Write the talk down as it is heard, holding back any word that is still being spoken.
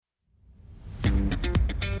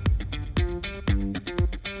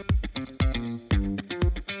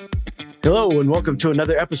Hello and welcome to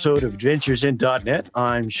another episode of Adventures in .NET.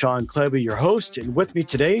 I'm Sean Klebe, your host, and with me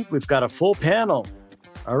today, we've got a full panel.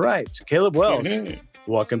 All right, Caleb Wells. Hey.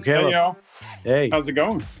 Welcome, Caleb. Hey, y'all. Hey. How's it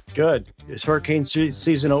going? Good. Is hurricane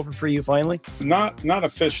season over for you finally? Not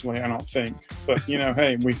officially, I don't think. But,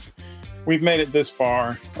 hey, we've made it this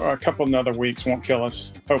far. A couple another weeks won't kill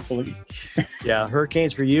us, hopefully. Yeah,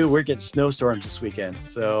 hurricanes for you. We're getting snowstorms this weekend.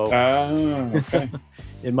 So Okay.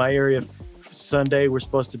 in my area, Sunday, we're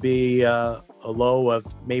supposed to be a low of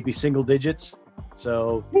maybe single digits.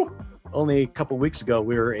 So only a couple weeks ago,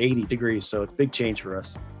 we were 80 degrees. So it's a big change for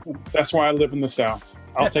us. That's why I live in the South.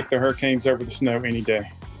 I'll take the hurricanes over the snow any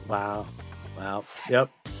day. Wow. Yep.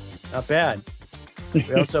 Not bad.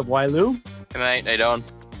 We also have Wailu. Hey mate, how you doing?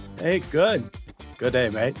 Hey, good. Good day,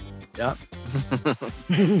 mate. Yep.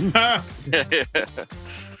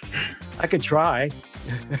 I could try.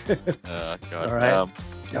 Oh god. All right.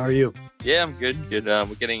 How are you? Yeah, I'm good. Good. We're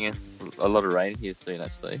getting a lot of rain here soon.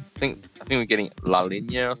 Actually, I think we're getting La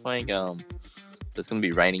Nina or something. So it's going to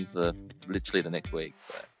be raining for literally the next week.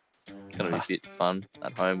 So it's going to be a bit fun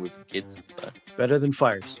at home with kids. So Better than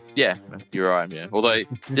fires. yeah, you're right. Yeah. Although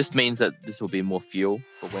this means that this will be more fuel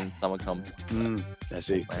for when summer comes. I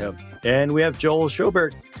see. man. Yep. And we have Joel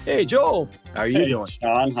Schobert. Hey, Joel. How are you doing?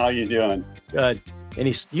 Sean, how you doing? Good.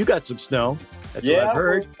 And you got some snow. That's what I've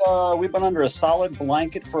heard. We've been under a solid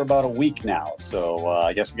blanket for about a week now, so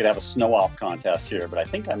I guess we could have a snow-off contest here, but I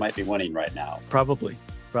think I might be winning right now. Probably.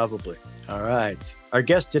 All right. Our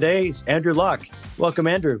guest today is Andrew Locke. Welcome,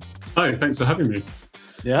 Andrew. Hi, thanks for having me.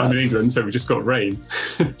 Yeah, I'm in England, so we just got rain.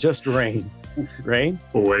 just rain. Rain?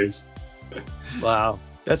 Always. Wow.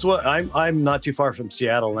 That's what I'm not too far from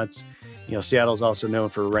Seattle. That's, Seattle's also known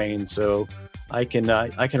for rain, so I can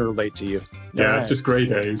relate to you. Yeah, All it's just grey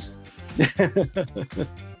days. Do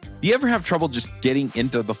you ever have trouble just getting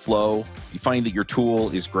into the flow? You find that your tool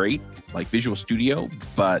is great, like Visual Studio,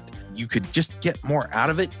 but you could just get more out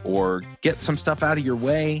of it or get some stuff out of your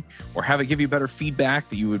way or have it give you better feedback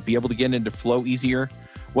that you would be able to get into flow easier?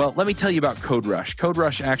 Well, let me tell you about CodeRush.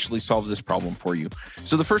 CodeRush actually solves this problem for you.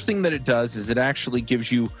 So the first thing that it does is it actually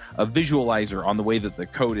gives you a visualizer on the way that the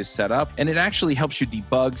code is set up, and it actually helps you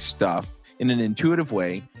debug stuff in an intuitive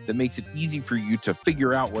way that makes it easy for you to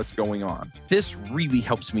figure out what's going on. This really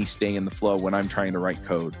helps me stay in the flow when I'm trying to write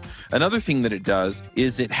code. Another thing that it does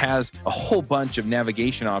is it has a whole bunch of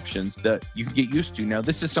navigation options that you can get used to. Now,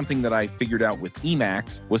 this is something that I figured out with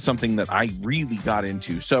Emacs, was something that I really got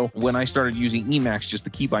into. So when I started using Emacs, just the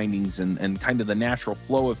key bindings and kind of the natural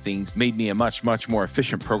flow of things made me a much, much more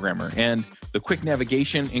efficient programmer. And the quick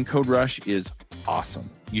navigation in CodeRush is awesome.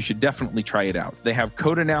 You should definitely try it out. They have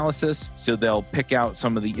code analysis, so they'll pick out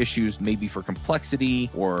some of the issues maybe for complexity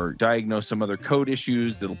or diagnose some other code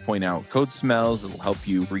issues. That'll point out code smells. It'll help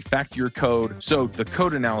you refactor your code. So the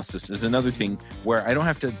code analysis is another thing where I don't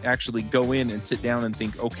have to actually go in and sit down and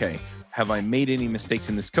think, okay, have I made any mistakes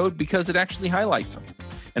in this code? Because it actually highlights them.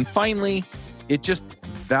 And finally, it just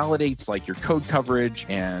validates like your code coverage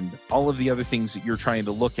and all of the other things that you're trying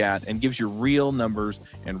to look at and gives you real numbers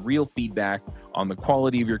and real feedback on the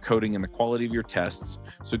quality of your coding and the quality of your tests.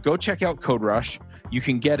 So go check out CodeRush. You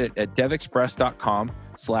can get it at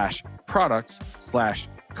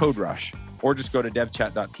devexpress.com/products/CodeRush, or just go to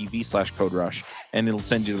devchat.tv/CodeRush and it'll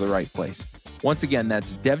send you to the right place. Once again,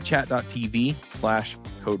 that's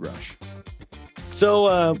devchat.tv/CodeRush.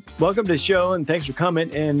 So welcome to the show and thanks for coming.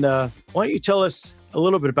 And why don't you tell us a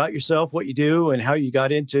little bit about yourself, what you do, and how you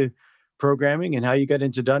got into programming and how you got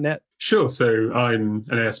into .NET? Sure. So I'm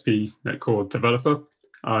an ASP.NET Core developer.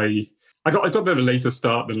 I got a bit of a later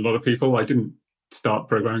start than a lot of people. I didn't start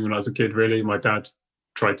programming when I was a kid, really. My dad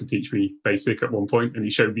tried to teach me BASIC at one point, and he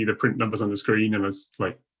showed me the print numbers on the screen, and I was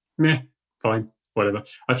like, meh, fine, whatever.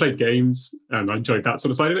 I played games, and I enjoyed that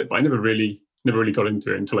sort of side of it, but I never really got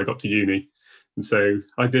into it until I got to uni. And so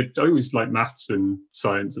I always liked maths and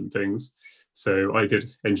science and things. So I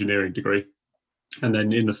did engineering degree. And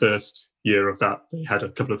then in the first year of that, they had a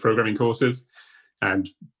couple of programming courses and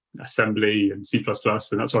assembly and C++.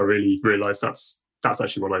 And that's why I really realized that's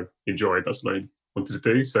actually what I enjoyed. That's what I wanted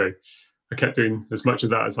to do. So I kept doing as much of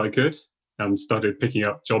that as I could and started picking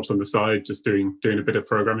up jobs on the side, just doing a bit of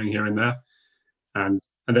programming here and there. And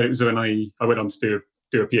then it was when I went on to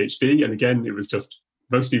do a PhD. And again, it was just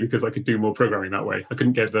mostly because I could do more programming that way. I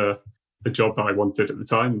couldn't get the job that I wanted at the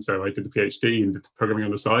time. And so I did the PhD and did the programming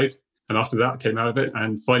on the side. And after that, I came out of it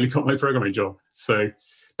and finally got my programming job. So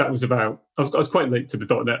that was I was quite late to the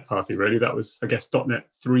 .NET party, really. That was, I guess, .NET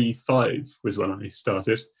 3.5 was when I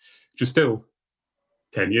started, which was still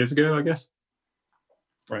 10 years ago, I guess.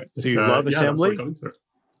 Right. So you love assembly?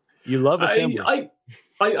 You love assembly?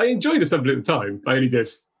 I enjoyed assembly at the time. I only did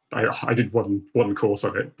I did one course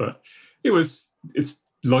of it, but it's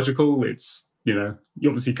logical. It's, you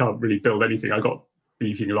obviously can't really build anything. I got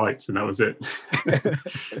leading lights and that was it.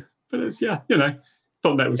 But it's, .NET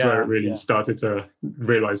was where it really started to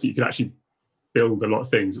realize that you could actually build a lot of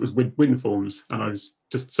things. It was with WinForms, and I was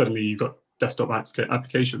just suddenly you got desktop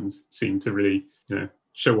applications seemed to really,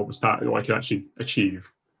 show what I could actually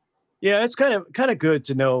achieve. Yeah, it's kind of good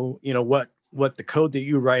to know, what the code that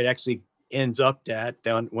you write actually ends up at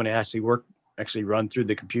down when it actually run through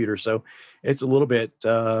the computer. So it's a little bit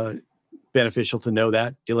beneficial to know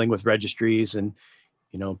that, dealing with registries and,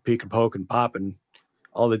 peek and poke and pop and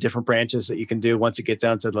all the different branches that you can do once it gets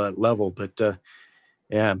down to that level. But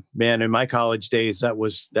yeah, man, in my college days, that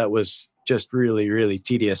was just really, really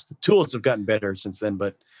tedious. The tools have gotten better since then,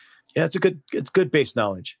 but yeah, it's good base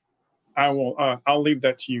knowledge. I'll leave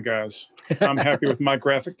that to you guys. I'm happy with my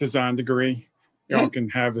graphic design degree. Y'all can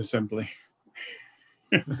have assembly.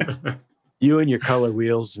 You and your color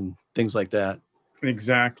wheels and things like that.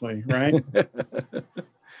 Exactly, right?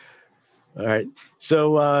 All right.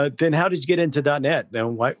 So then how did you get into .NET?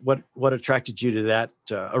 And what attracted you to that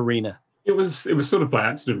arena? It was sort of by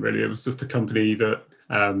accident, really. It was just a company that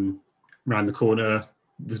around the corner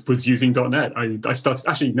was using .NET. I started,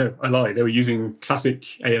 actually, no, I lied. They were using classic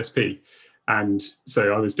ASP. And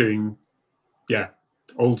so I was doing,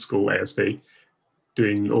 old school ASP,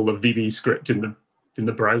 doing all the VB script in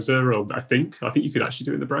the browser, or I think you could actually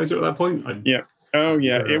do it in the browser at that point. Yeah. Oh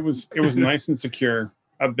yeah. It was nice and secure.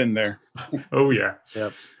 I've been there. Oh yeah.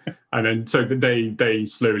 Yep. And then so they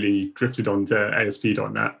slowly drifted onto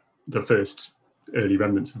ASP.NET, the first early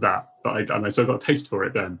remnants of that. But I got a taste for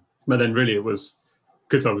it then. But then really it was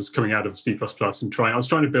because I was coming out of C++ and I was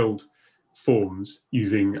trying to build forms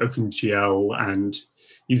using OpenGL and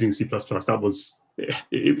using C++. That was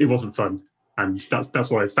it wasn't fun. And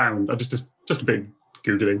that's what I found. I just a bit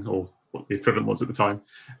Googling, or what the equivalent was at the time,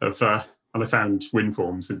 of and I found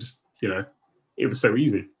WinForms, and just, it was so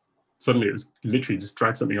easy. Suddenly it was literally just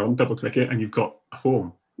drag something on, double click it, and you've got a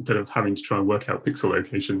form instead of having to try and work out pixel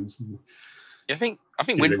locations. Yeah, I think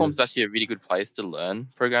WinForms is actually a really good place to learn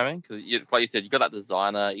programming, because, like you said, you got that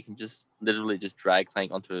designer. You can just literally just drag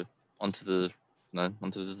something onto the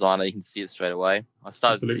designer. You can see it straight away.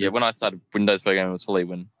 When I started Windows programming, it was probably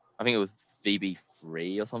when I think it was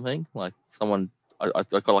VB3 or something. Like I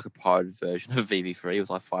got like a pirated version of VB3. It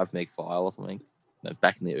was like 5 meg file or something.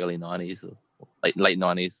 Back in the early 90s or late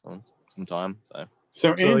 90s sometime.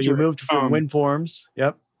 So you moved from WinForms.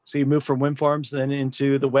 Yep. So you moved from WinForms then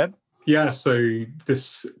into the web? Yeah, so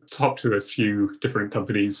this talked to a few different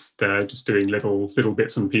companies. They're just doing little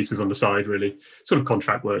bits and pieces on the side, really, sort of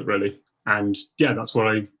contract work, really. And yeah, that's where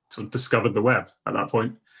I sort of discovered the web at that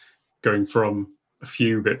point, going from a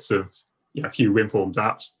few bits of, a few WinForms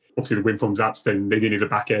apps. Obviously, the WinForms apps, then they didn't need a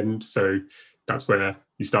back end. So that's where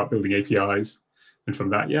you start building APIs. And from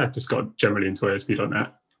that, just got generally into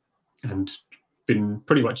ASP.NET and been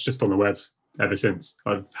pretty much just on the web ever since.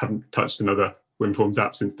 I haven't touched another WinForms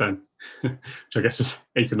app since then, which I guess was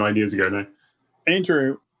 8 or 9 years ago now.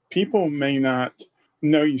 Andrew, people may not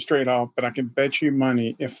know you straight off, but I can bet you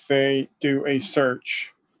money if they do a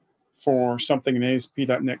search for something in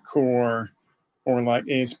ASP.NET Core or like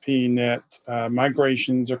ASP.NET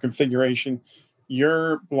migrations or configuration,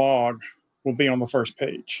 your blog will be on the first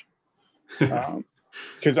page.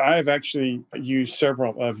 Because I've actually used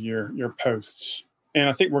several of your posts, and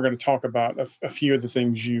I think we're going to talk about a few of the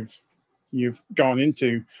things you've gone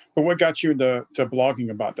into. But what got you into blogging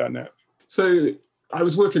about .NET? So I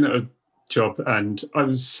was working at a job, and it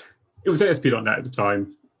was ASP.NET at the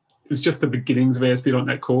time. It was just the beginnings of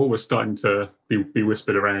ASP.NET Core were starting to be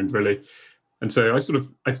whispered around, really. And so I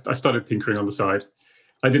started tinkering on the side.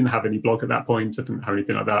 I didn't have any blog at that point. I didn't have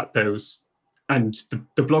anything like that. And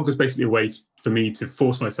the blog was basically a way for me to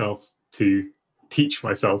force myself to teach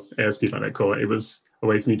myself ASP.NET Core. It was a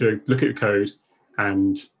way for me to look at the code,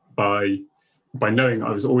 and by knowing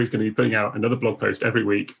I was always going to be putting out another blog post every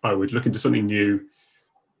week, I would look into something new,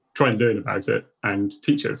 try and learn about it, and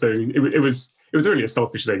teach it. So it was really a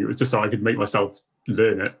selfish thing. It was just so I could make myself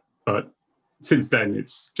learn it. But since then,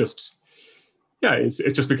 it's just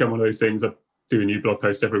become one of those things. I do a new blog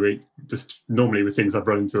post every week, just normally with things I've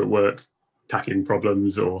run into at work, tackling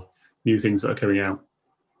problems or new things that are coming out.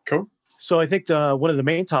 Cool. So I think one of the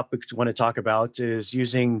main topics we want to talk about is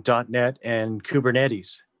using .NET and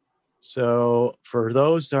Kubernetes. So for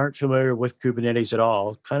those that aren't familiar with Kubernetes at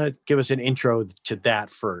all, kind of give us an intro to that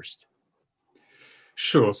first.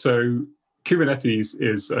 Sure. So Kubernetes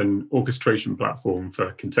is an orchestration platform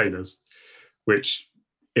for containers, which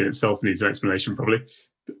in itself needs an explanation probably.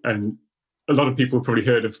 And a lot of people have probably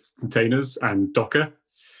heard of containers and Docker.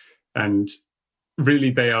 And really,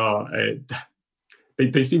 they are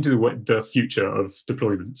they seem to be the future of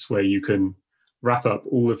deployments, where you can wrap up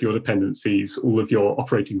all of your dependencies, all of your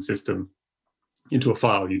operating system into a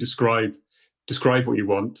file. You describe what you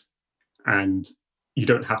want, and you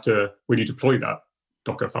don't have to, when you deploy that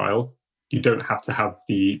Docker file, you don't have to have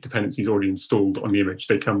the dependencies already installed on the image.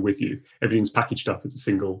 They come with you. Everything's packaged up as a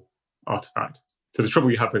single artifact. So the trouble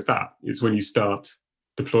you have with that is when you start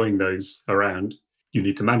deploying those around, you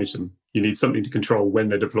need to manage them. You need something to control when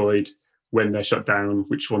they're deployed, when they're shut down,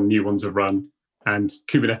 which new ones are run. And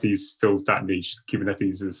Kubernetes fills that niche.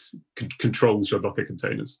 Kubernetes controls your Docker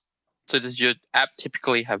containers. So does your app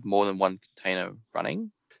typically have more than one container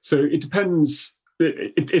running? So it depends.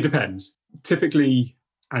 It depends. Typically,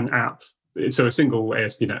 an app, so a single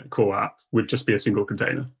ASP.NET Core app would just be a single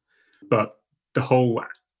container. But the whole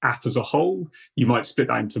app as a whole, you might split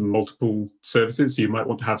that into multiple services. So you might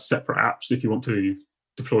want to have separate apps if you want to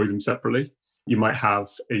deploy them separately. You might have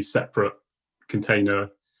a separate container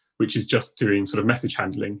which is just doing sort of message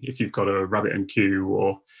handling. If you've got a RabbitMQ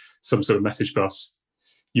or some sort of message bus,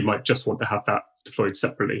 you might just want to have that deployed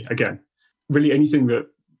separately. Again, really anything that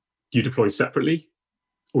you deploy separately,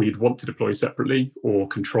 or you'd want to deploy separately, or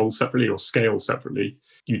control separately, or scale separately,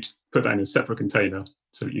 you'd put that in a separate container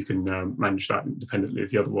so that you can manage that independently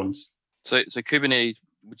of the other ones. So Kubernetes,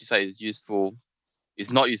 would you say,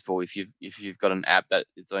 is not useful if you've got an app that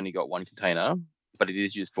it's only got one container, but it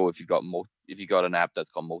is useful if you've got an app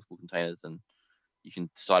that's got multiple containers, and you can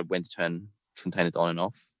decide when to turn containers on and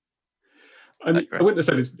off. I wouldn't have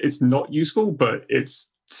said it's not useful, but it's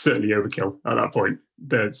certainly overkill at that point.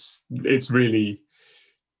 It's really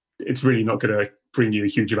not going to bring you a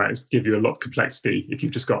huge amount. It's give you a lot of complexity if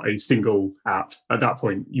you've just got a single app. At that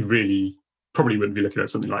point, you really probably wouldn't be looking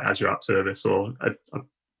at something like Azure App Service or a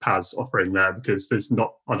PaaS offering there, because there's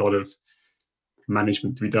not a lot of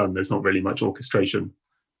management to be done. There's not really much orchestration.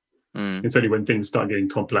 It's only when things start getting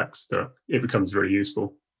complex that it becomes really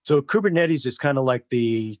useful. So Kubernetes is kind of like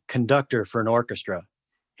the conductor for an orchestra,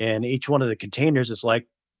 and each one of the containers is like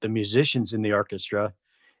the musicians in the orchestra.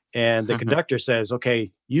 And the conductor says,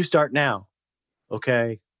 okay, you start now.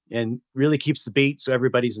 Okay. And really keeps the beat so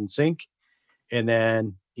everybody's in sync. And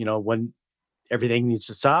then, when everything needs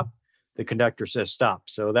to stop, the conductor says stop.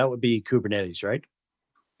 So that would be Kubernetes, right?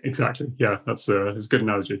 Exactly. Yeah, that's a good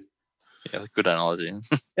analogy. Yeah, that's a good analogy.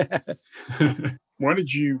 Why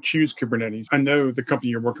did you choose Kubernetes? I know the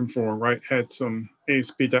company you're working for, right, had some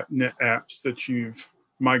ASP.NET apps that you've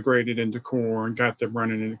migrated into Core and got them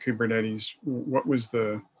running into Kubernetes. What was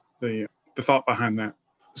the thought behind that?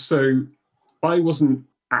 So I wasn't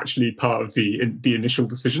actually part of the initial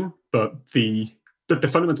decision, but the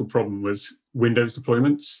fundamental problem was Windows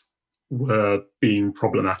deployments were being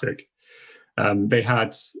problematic. They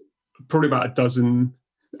had probably about a dozen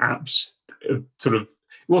apps, sort of,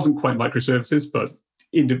 it wasn't quite microservices, but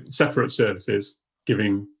separate services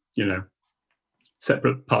giving,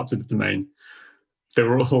 separate parts of the domain. They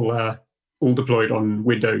were all deployed on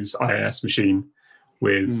Windows IIS machine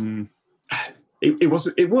with,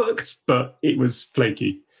 it worked, but it was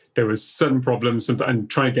flaky. There was some problems, and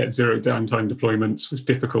trying to get zero downtime deployments was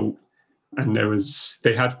difficult. And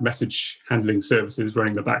they had message handling services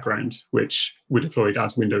running in the background, which were deployed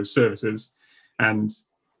as Windows services. And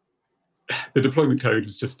the deployment code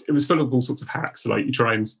was full of all sorts of hacks. Like you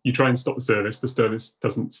try and stop the service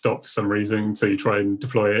doesn't stop for some reason. So you try and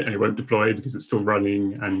deploy it and it won't deploy because it's still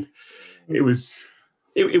running. And it was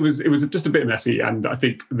just a bit messy. And I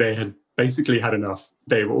think they had basically had enough.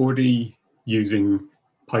 They were already using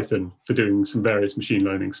Python for doing some various machine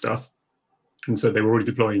learning stuff. And so they were already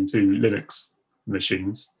deploying to Linux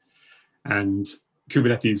machines. And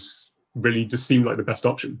Kubernetes really just seemed like the best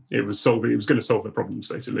option. It was going to solve the problems,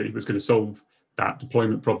 basically. It was going to solve that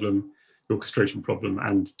deployment problem, the orchestration problem,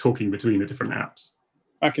 and talking between the different apps.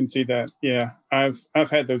 I can see that. Yeah, I've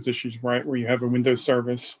had those issues, right, where you have a Windows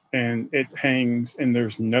service and it hangs and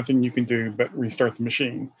there's nothing you can do but restart the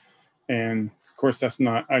machine. And of course, that's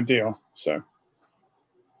not ideal. So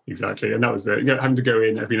exactly, and that was having to go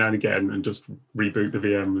in every now and again and just reboot the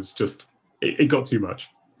VM was just it got too much.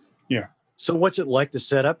 Yeah. So what's it like to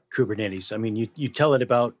set up Kubernetes? I mean, you tell it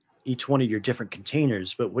about each one of your different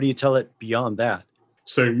containers, but what do you tell it beyond that?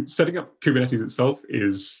 So setting up Kubernetes itself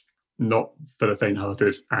is not for the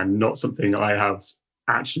faint-hearted and not something I have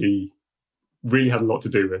actually really had a lot to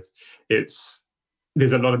do with.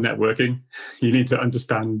 There's a lot of networking. You need to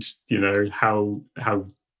understand, how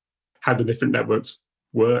the different networks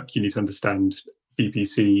work. You need to understand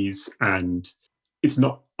VPCs, and it's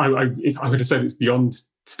not. I would have said it's beyond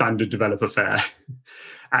standard developer fare.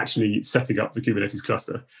 Actually, setting up the Kubernetes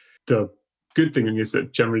cluster, the good thing is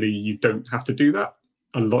that generally you don't have to do that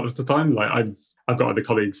a lot of the time. Like I've got other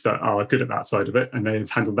colleagues that are good at that side of it, and they've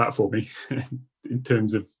handled that for me. In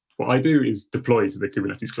terms of what I do is deploy to the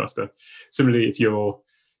Kubernetes cluster. Similarly, if you're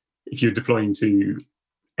deploying to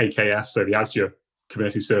AKS, so the Azure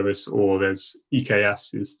Kubernetes service, or there's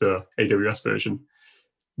EKS is the AWS version,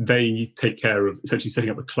 they take care of essentially setting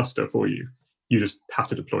up a cluster for you. You just have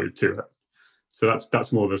to deploy to it. So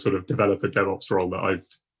that's more the sort of developer DevOps role that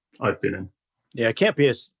I've been in. Yeah, it can't be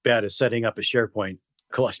as bad as setting up a SharePoint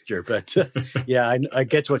cluster, but yeah, I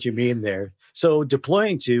get what you mean there. So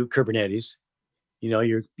deploying to Kubernetes,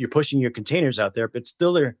 you're pushing your containers out there, but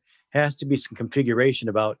still there has to be some configuration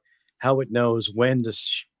about how it knows when to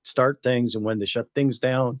start things and when to shut things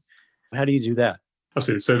down. How do you do that?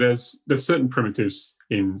 Absolutely. So there's certain primitives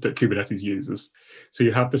that Kubernetes uses. So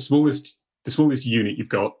you have the smallest unit you've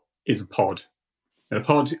got is a pod. And a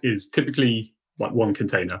pod is typically like one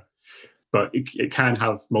container, but it can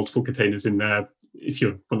have multiple containers in there. If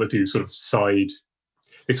you want to do sort of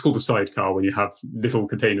it's called a sidecar when you have little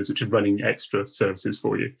containers which are running extra services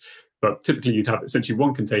for you. But typically you'd have essentially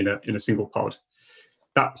one container in a single pod.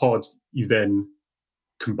 That pod, you then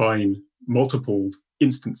combine multiple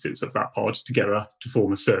instances of that pod together to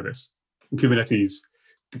form a service. And Kubernetes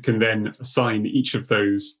can then assign each of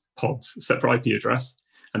those pods a separate IP address,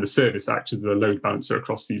 and the service acts as a load balancer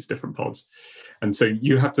across these different pods. And so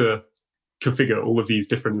you have to configure all of these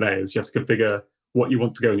different layers. You have to configure what you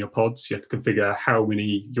want to go in your pods. You have to configure how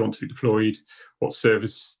many you want to be deployed, what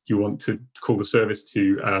service you want to call the service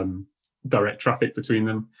to direct traffic between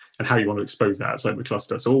them, and how you want to expose that outside the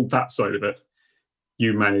cluster. So all that side of it,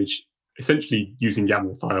 you manage essentially using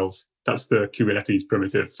YAML files. That's the Kubernetes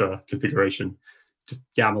primitive for configuration. Just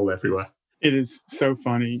YAML everywhere. It is so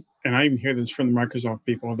funny. And I even hear this from the Microsoft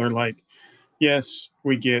people. They're like, yes,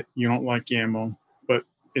 we get you don't like YAML, but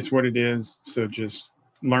it's what it is. So just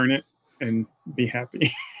learn it and be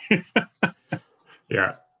happy.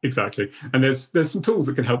 Yeah, exactly. And there's some tools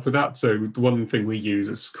that can help with that. So the one thing we use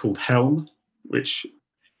is called Helm, which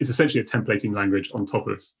is essentially a templating language on top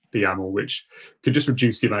of the YAML, which could just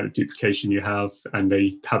reduce the amount of duplication you have. And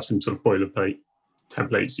they have some sort of boilerplate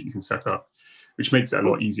templates that you can set up, which makes it a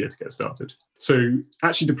lot easier to get started. So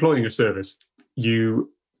actually deploying a service,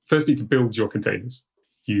 you first need to build your containers.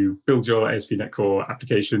 You build your ASP.NET Core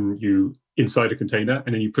application, you inside a container,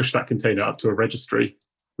 and then you push that container up to a registry,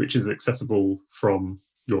 which is accessible from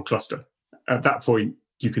your cluster. At that point,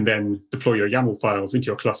 you can then deploy your YAML files into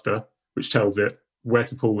your cluster, which tells it where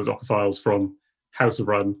to pull the Docker files from, how to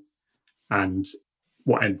run, and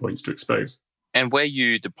what endpoints to expose. And where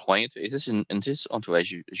you deploying it to? Is this onto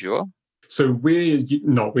Azure? So we're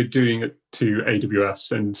doing it to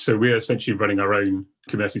AWS. And so we're essentially running our own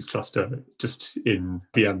Kubernetes cluster just in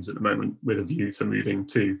VMs at the moment with a view to moving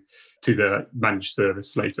to the managed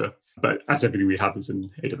service later. But as everything we have is in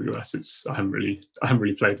AWS, I haven't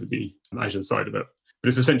really played with the Azure side of it. But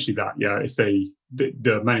it's essentially that, yeah, if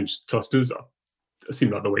the managed clusters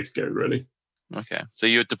seem like the way to go, really. Okay. So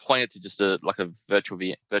you're deploying it to just a virtual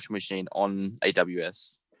machine on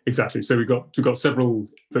AWS. Exactly. So we've got several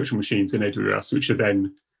virtual machines in AWS, which are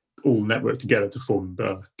then all networked together to form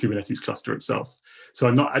the Kubernetes cluster itself. So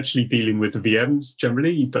I'm not actually dealing with the VMs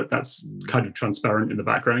generally, but that's kind of transparent in the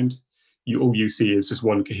background. All you see is just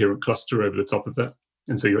one coherent cluster over the top of it.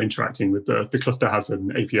 And so you're interacting with the cluster has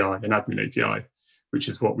an API, an admin API, which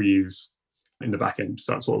is what we use in the backend.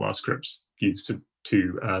 So that's what our scripts use to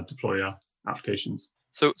deploy our applications.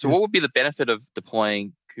 So what would be the benefit of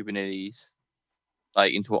deploying Kubernetes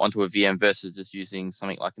onto a VM versus just using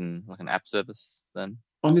something like an app service then?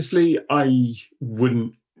 Honestly, I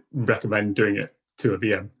wouldn't recommend doing it to a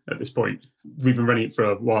VM at this point. We've been running it for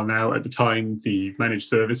a while now. At the time, the managed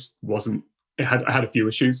service had a few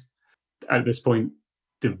issues. At this point,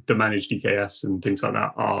 the managed EKS and things like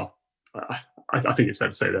that are, I think it's fair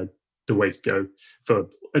to say, they're the way to go.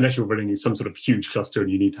 Unless you're running some sort of huge cluster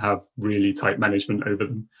and you need to have really tight management over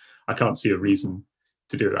them, I can't see a reason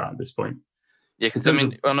to do that at this point. Yeah, because I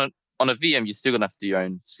mean, on a VM, you're still gonna have to do your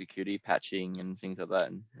own security patching and things like that,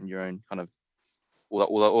 and your own kind of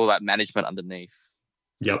all that management underneath.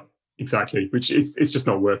 Yep, exactly. Which it's just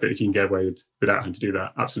not worth it if you can get away without having to do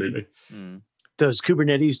that. Absolutely. Does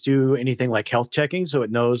Kubernetes do anything like health checking, so it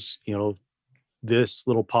knows this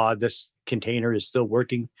little pod, this container is still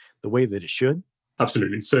working the way that it should?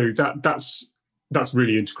 Absolutely. So that's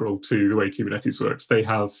really integral to the way Kubernetes works. They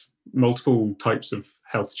have multiple types of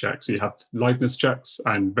health checks. So you have liveness checks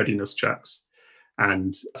and readiness checks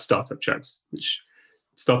and startup checks, which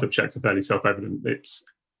startup checks are fairly self-evident. It's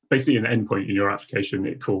basically an endpoint in your application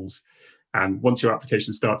it calls. And once your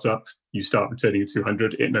application starts up, you start returning a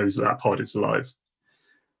 200, it knows that pod is alive.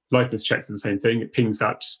 Liveness checks are the same thing. It pings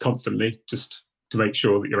that just constantly, just to make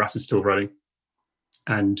sure that your app is still running.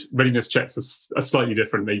 And readiness checks are slightly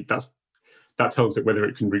different. That tells it whether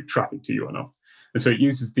it can route traffic to you or not. And so it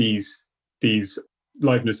uses these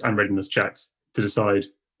liveness and readiness checks to decide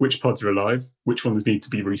which pods are alive, which ones need to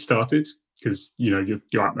be restarted, because your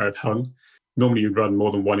app may have hung. Normally you run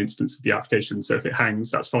more than one instance of the application. So if it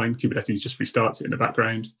hangs, that's fine. Kubernetes just restarts it in the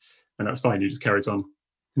background, and that's fine. You just carry it on.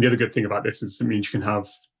 And the other good thing about this is it means you can have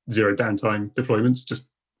zero downtime deployments just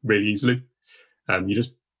really easily. You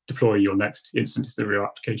just deploy your next instance of your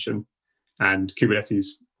application, and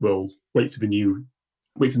Kubernetes will wait for the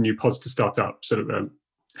new pods to start up so that they're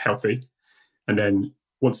healthy. And then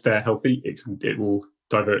once they're healthy, it will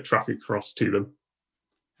divert traffic across to them.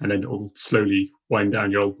 And then it will slowly wind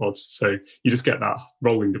down your old pods. So you just get that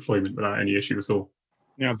rolling deployment without any issue at all.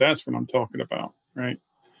 Now that's what I'm talking about, right?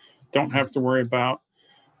 Don't have to worry about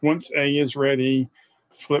once A is ready,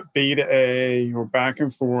 flip B to A, or back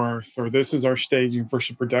and forth, or this is our staging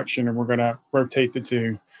versus production, and we're going to rotate the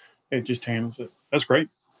two. It just handles it. That's great.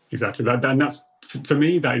 Exactly. And that's, for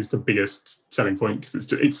me, that is the biggest selling point,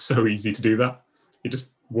 because it's so easy to do that. It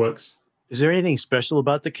just works. Is there anything special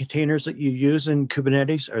about the containers that you use in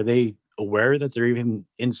Kubernetes? Are they aware that they're even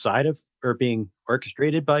inside of or being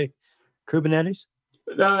orchestrated by Kubernetes?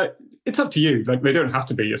 It's up to you. Like, they don't have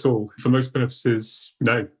to be at all. For most purposes,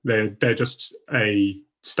 no. They're just a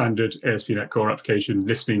standard ASP.NET Core application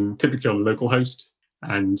listening typically on a local host,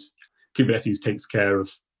 and Kubernetes takes care of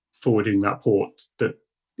forwarding that port that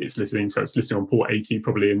it's listening. So it's listening on port 80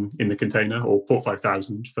 probably in the container, or port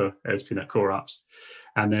 5000 for ASP.NET Core apps.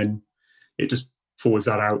 And then it just forwards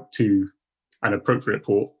that out to an appropriate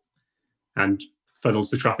port and funnels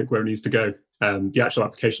the traffic where it needs to go. The actual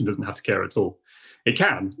application doesn't have to care at all. It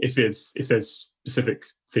can, if there's specific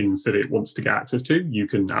things that it wants to get access to, you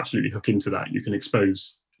can absolutely hook into that. You can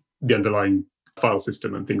expose the underlying file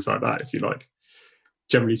system and things like that if you like.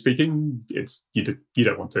 Generally speaking, you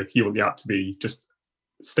don't want to. You want the app to be just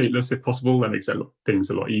stateless if possible. That makes things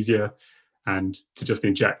a lot easier, and to just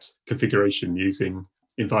inject configuration using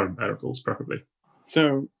environment variables, preferably.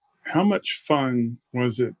 So how much fun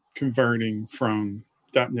was it converting from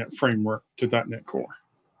 .NET Framework to .NET Core?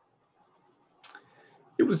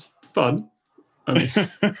 It was fun. I mean,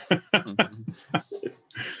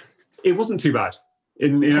 it wasn't too bad.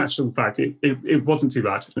 In actual fact, it wasn't too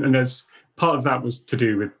bad. And there's part of that was to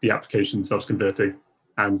do with the applications I was converting,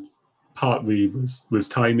 and partly was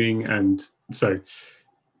timing. And so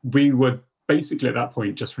we were basically at that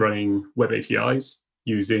point just running web APIs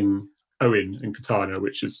using Owen and Katana,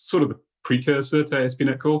 which is sort of the precursor to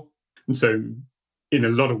ASP.NET Core. And so in a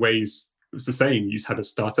lot of ways, it was the same. You had a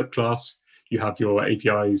startup class, you have your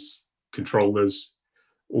APIs, controllers,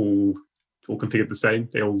 all configured the same.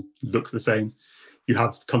 They all look the same. You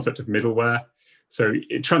have the concept of middleware. So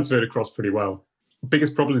it transferred across pretty well. The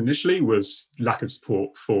biggest problem initially was lack of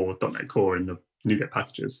support for .NET Core in the NuGet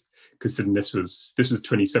packages, considering this was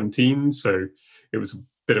 2017, so it was a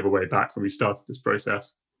bit of a way back when we started this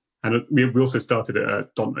process. And we also started at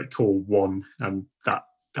 .NET Core 1, and that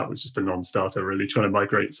was just a non-starter, really. Trying to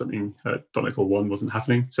migrate something at .NET Core 1 wasn't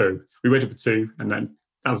happening. So we waited for 2, and then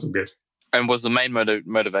that was all good. And was the main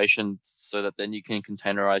motivation so that then you can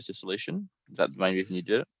containerize your solution? Is that the main reason you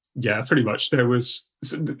did it? Yeah, pretty much. It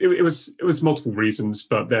was multiple reasons,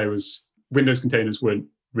 but there was Windows containers weren't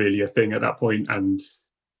really a thing at that point, and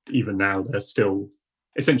even now they're still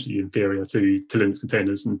essentially inferior to Linux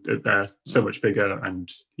containers, and they're so much bigger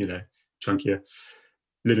and chunkier.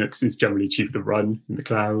 Linux is generally cheaper to run in the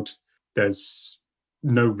cloud. There's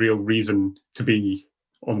no real reason to be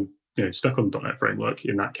stuck on .NET Framework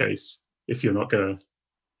in that case. If you're not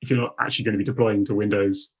actually going to be deploying to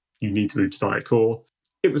Windows, you need to move to .NET Core.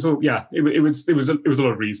 It was all, yeah. It was a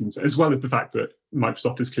lot of reasons, as well as the fact that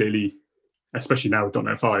Microsoft is clearly, especially now with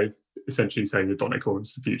 .NET 5, essentially saying that .NET Core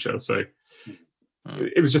is the future. So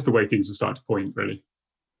it was just the way things were starting to point, really.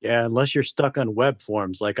 Yeah, unless you're stuck on web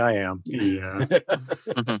forms like I am. Yeah.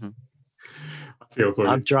 I feel for you.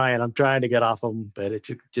 I'm trying to get off them, but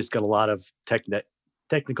it's just got a lot of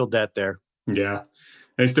technical debt there. Yeah,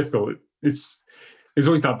 and it's difficult. There's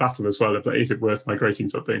always that battle as well of, like, is it worth migrating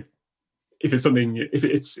something? If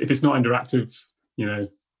it's not under active,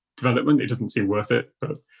 development, it doesn't seem worth it.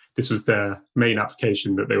 But this was their main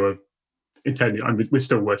application that they were intending. We're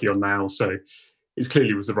still working on now, so it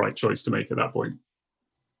clearly was the right choice to make at that point.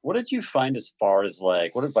 What did you find as far as,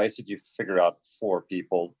 like, what advice did you figure out for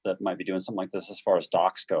people that might be doing something like this as far as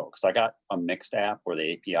docs go? Because I got a mixed app where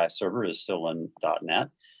the API server is still in .NET,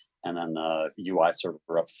 and then the UI server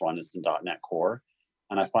up front is in .NET Core.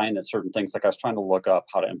 And I find that certain things, like I was trying to look up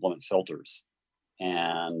how to implement filters,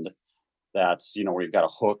 and that's, where you've got a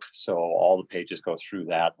hook, so all the pages go through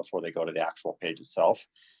that before they go to the actual page itself.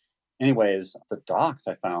 Anyways, the docs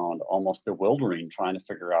I found almost bewildering, trying to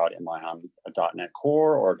figure out, am I on a .NET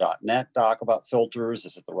Core or a .NET doc about filters?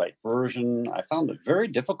 Is it the right version? I found it very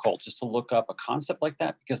difficult just to look up a concept like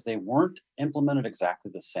that because they weren't implemented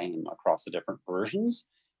exactly the same across the different versions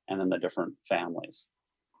and then the different families.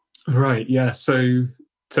 Right, yeah. So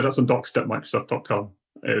that's on docs.microsoft.com,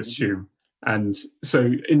 I assume. And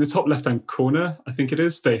so in the top left-hand corner, I think it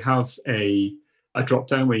is, they have a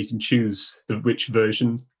drop-down where you can choose which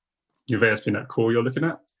version of ASP.NET Core you're looking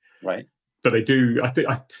at. Right. But they do,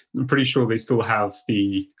 I'm pretty sure they still have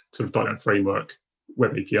the sort of .NET Framework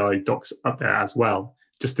Web API docs up there as well,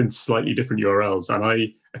 just in slightly different URLs. And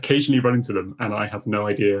I occasionally run into them and I have no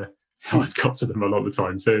idea how I've got to them a lot of the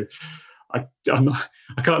time. So I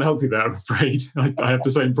can't help you there, I'm afraid. I have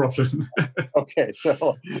the same problem. Okay,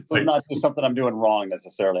 so it's not just something I'm doing wrong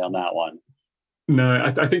necessarily on that one. No,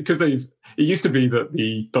 I think because it used to be that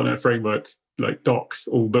the .NET Framework docs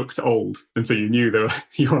all looked old, and so you knew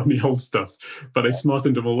you were on the old stuff, but they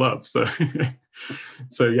smartened them all up. So,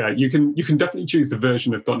 so yeah, you can definitely choose the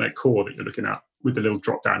version of .NET Core that you're looking at with the little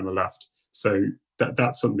drop down on the left. So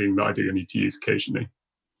that's something that I do need to use occasionally.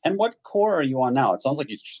 And what core are you on now? It sounds like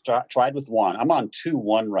you tried with 1. I'm on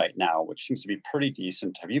 2.1 right now, which seems to be pretty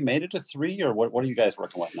decent. Have you made it to 3, or what are you guys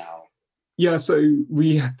working with now? Yeah, so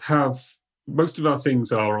we have most of our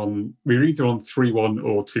things we're either on 3.1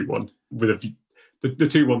 or 2.1. With the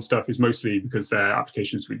 2.1 stuff is mostly because they're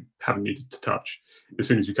applications we haven't needed to touch. As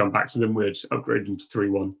soon as we come back to them, we'd upgrade them to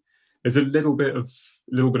 3.1. There's a little bit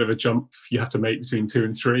of a jump you have to make between 2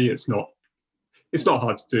 and 3. It's not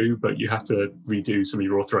hard to do, but you have to redo some of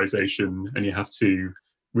your authorization, and you have to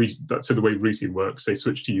so the way routing works, they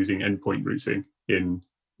switch to using endpoint routing in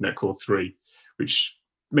 .NET Core 3, which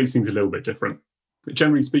makes things a little bit different. But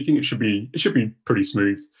generally speaking, it should be pretty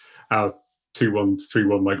smooth. Our 2.1 to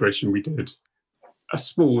 3.1 migration we did, a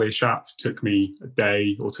smallish app took me a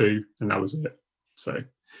day or 2, and that was it. So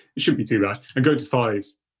it shouldn't be too bad. And going to 5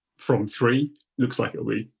 from 3 looks like it'll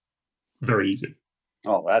be very easy.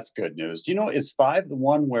 Oh, that's good news. Do you know, is 5 the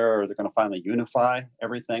one where they're going to finally unify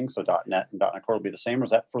everything? So .NET and .NET Core will be the same, or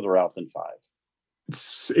is that further out than 5?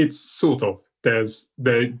 It's sort of. That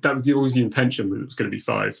was always the intention that it was going to be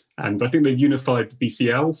 5. And I think they've unified the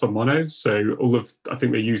BCL for Mono. So I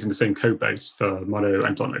think they're using the same code base for Mono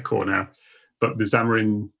and .NET Core now. But the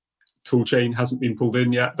Xamarin toolchain hasn't been pulled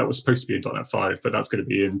in yet. That was supposed to be in .NET 5, but that's going to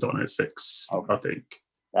be in .NET 6, okay. I think.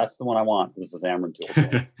 That's the one I want. This is the Xamarin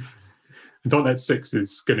toolchain. .NET 6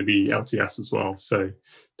 is going to be LTS as well. So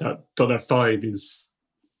that .NET 5 is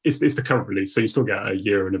the current release. So you still get a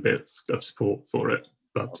year and a bit of support for it.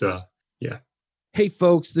 But yeah. Hey,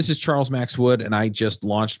 folks, this is Charles Max Wood, and I just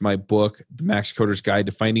launched my book, The Max Coder's Guide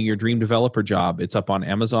to Finding Your Dream Developer Job. It's up on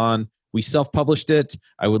Amazon. We self-published it.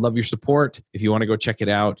 I would love your support. If you want to go check it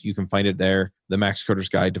out, you can find it there, The Max Coder's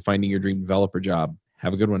Guide to Finding Your Dream Developer Job.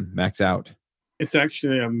 Have a good one. Max out. It's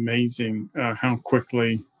actually amazing how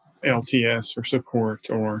quickly LTS or support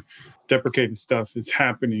or deprecated stuff is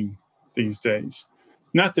happening these days.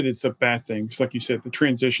 Not that it's a bad thing, because like you said, the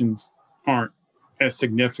transitions aren't as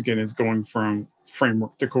significant as going from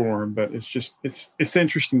framework to core, but it's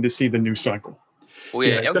interesting to see the new cycle. Well,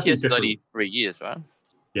 yeah, LTS is only 3 years, right?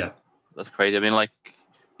 Yeah. That's crazy. I mean, like,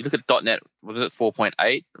 you look at .NET, was it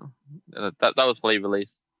 4.8? That was probably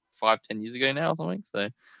released 5-10 years ago now or something, so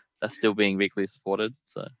that's still being weekly supported.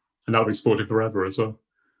 So, and that'll be supported forever as well.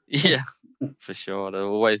 Yeah, for sure.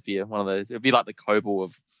 There'll always be one of those. It'll be like the COBOL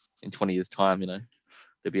of in 20 years' time, there'll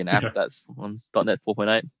be an app that's on .NET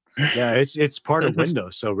 4.8. Yeah, it's part of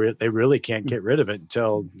Windows, so they really can't get rid of it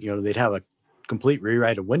until they'd have a complete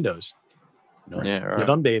rewrite of Windows. Yeah, right.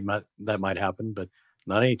 Someday that might happen, but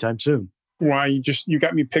not anytime soon. Why you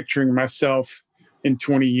got me picturing myself in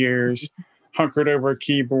 20 years, hunkered over a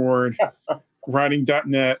keyboard, writing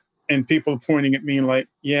 .NET, and people pointing at me like,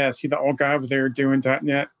 "Yeah, see the old guy over there doing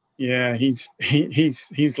 .NET? Yeah, he's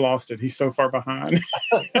lost it. He's so far behind."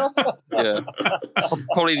 Yeah,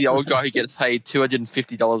 probably the old guy who gets paid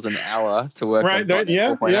 $250 an hour to work on .NET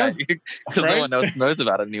 4.8 because no one else knows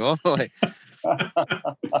about it anymore.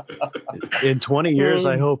 In 20 years,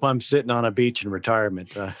 I hope I'm sitting on a beach in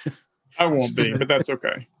retirement. I won't be, but that's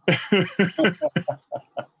okay.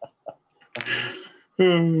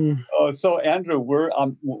 So Andrew, we're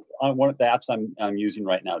on one of the apps I'm using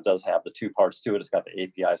right now does have the 2 parts to it. It's got the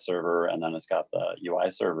API server and then it's got the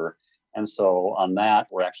UI server. And so on that,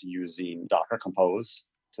 we're actually using Docker Compose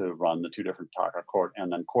to run the two different Docker core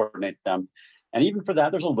and then coordinate them. And even for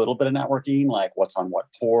that, there's a little bit of networking, like what's on what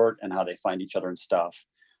port and how they find each other and stuff.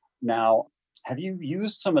 Now, have you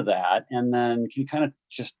used some of that? And then can you kind of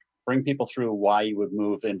just bring people through why you would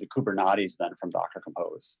move into Kubernetes then from Docker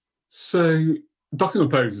Compose? So Docker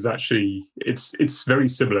Compose is actually, it's very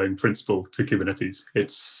similar in principle to Kubernetes.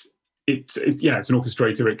 It's an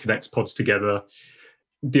orchestrator. It connects pods together.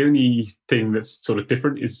 The only thing that's sort of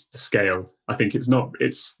different is the scale. I think it's not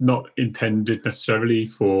intended necessarily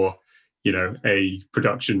for, a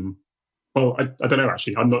production. Well, I don't know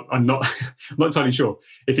actually. I'm not I'm not entirely sure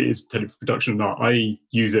if it is intended for production or not. I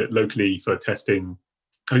use it locally for testing.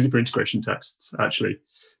 I use it for integration tests actually.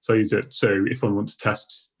 So I use it so if one wants to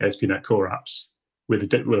test ASP.NET Core apps with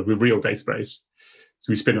a real database, so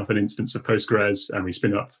we spin up an instance of Postgres and we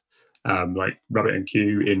spin up like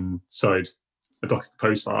RabbitMQ inside a Docker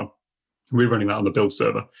Compose file. We're running that on the build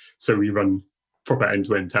server. So we run proper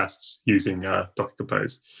end-to-end tests using Docker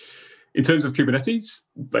Compose. In terms of Kubernetes,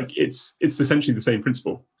 like it's essentially the same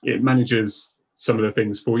principle. It manages some of the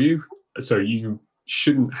things for you. So you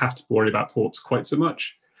shouldn't have to worry about ports quite so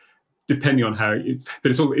much, depending on how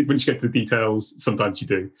but it's all, when you get to the details, sometimes you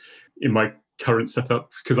do. In my current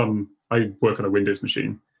setup, because I work on a Windows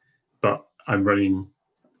machine, but I'm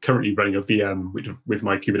currently running a VM with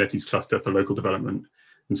my Kubernetes cluster for local development.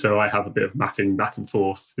 And so I have a bit of mapping back and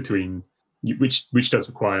forth between, which does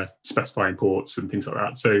require specifying ports and things like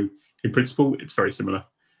that. So in principle, it's very similar.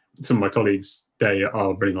 Some of my colleagues, they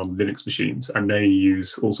are running on Linux machines and they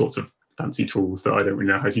use all sorts of fancy tools that I don't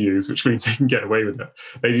really know how to use, which means they can get away with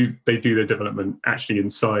it. They do their development actually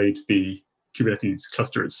inside the Kubernetes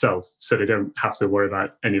cluster itself, so they don't have to worry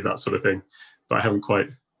about any of that sort of thing. But I haven't quite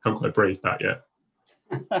braved that yet.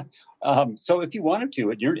 So if you wanted to,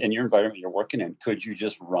 in your environment you're working in, could you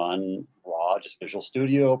just run raw, just Visual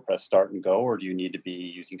Studio, press start and go, or do you need to be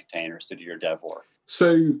using containers to do your dev work?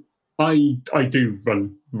 So I do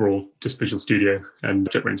run raw, just Visual Studio, and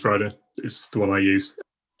JetBrains Rider is the one I use.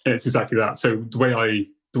 And it's exactly that. So the way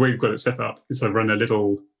we've got it set up is I run a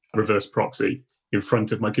little reverse proxy in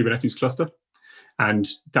front of my Kubernetes cluster, and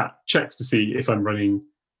that checks to see if I'm running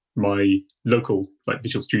my local like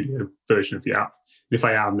Visual Studio version of the app. If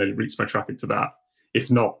I am, then it routes my traffic to that. If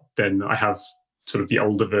not, then I have sort of the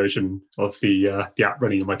older version of the app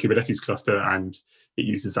running in my Kubernetes cluster, and it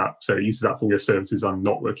uses that. So it uses that for your services I'm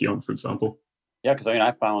not working on, for example. Yeah, because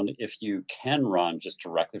I found if you can run just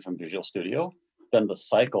directly from Visual Studio, then the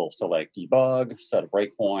cycles to like debug, set a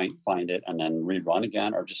breakpoint, find it, and then rerun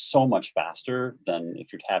again are just so much faster than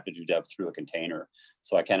if you'd have to do dev through a container.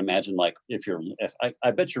 So I can't imagine like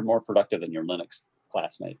I bet you're more productive than your Linux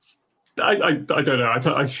classmates. I don't know.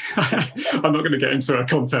 I'm not going to get into a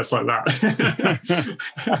contest like that.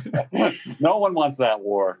 No one wants that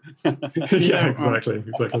war. Yeah, exactly.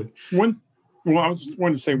 I was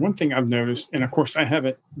wanting to say one thing I've noticed, and of course I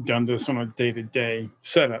haven't done this on a day-to-day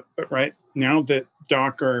setup, but right now that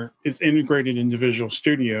Docker is integrated into Visual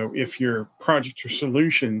Studio, if your project or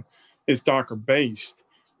solution is Docker-based,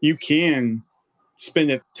 you can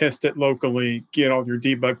spin it, test it locally, get all your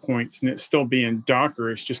debug points, and it still be in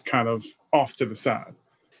Docker. It's just kind of off to the side.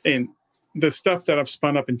 And the stuff that I've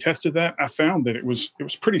spun up and tested that, I found that it was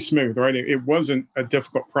pretty smooth, right? It wasn't a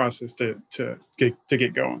difficult process to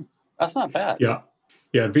get going. That's not bad. Yeah.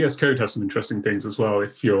 VS Code has some interesting things as well.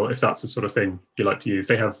 If that's the sort of thing you like to use,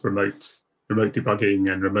 they have remote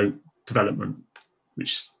debugging and remote development,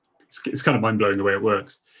 which it's kind of mind blowing the way it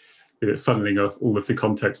works. Funneling all of the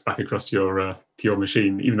context back across to your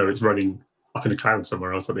machine, even though it's running up in the cloud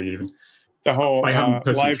somewhere else. I think even the whole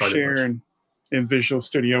live share and Visual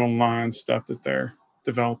Studio Online stuff that they're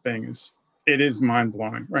developing is mind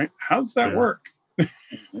blowing, right? How does that work?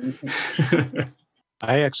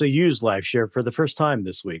 I actually used LiveShare for the first time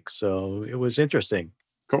this week, so it was interesting.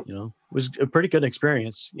 Cool. It was a pretty good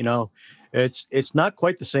experience. It's not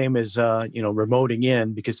quite the same as remoting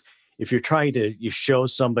in, because if you're trying to show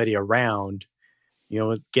somebody around,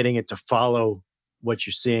 getting it to follow what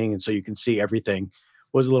you're seeing, and so you can see everything,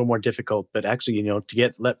 was a little more difficult. But actually,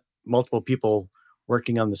 to let multiple people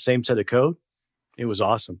working on the same set of code, it was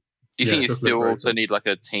awesome. Do you think you still also need like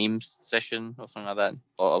a Teams session or something like that,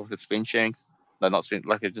 or like a screen sharing? No, not screen,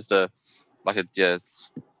 like another session.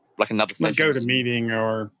 Like go to meeting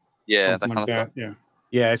or that kind of stuff.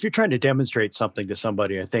 Yeah. If you're trying to demonstrate something to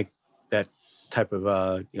somebody, I think that type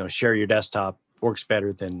of share your desktop works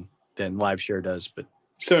better than LiveShare does. But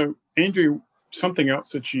so, Andrew, something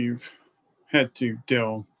else that you've had to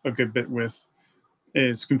deal a good bit with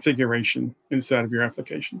is configuration inside of your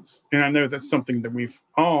applications. And I know that's something that we've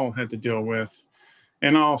all had to deal with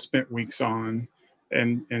and all spent weeks on.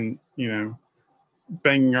 And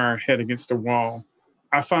banging our head against the wall.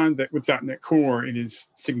 I find that with .NET Core, it is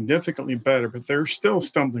significantly better, but there are still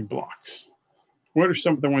stumbling blocks. What are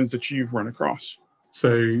some of the ones that you've run across?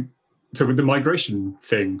 So with the migration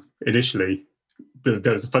thing, initially,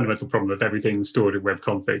 there was a fundamental problem of everything stored in web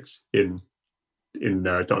configs in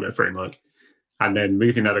 .NET Framework. And then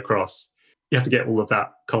moving that across, you have to get all of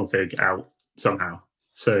that config out somehow.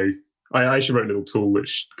 So I actually wrote a little tool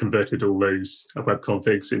which converted all those web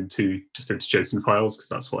configs into JSON files, because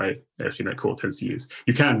that's what ASP.NET Core tends to use.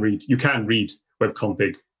 You can read web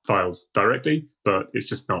config files directly, but it's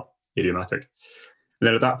just not idiomatic. And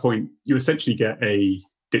then at that point, you essentially get a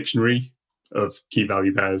dictionary of key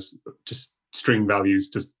value pairs, just string values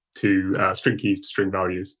to string keys to string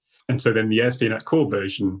values. And so then the ASP.NET Core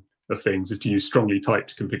version of things is to use strongly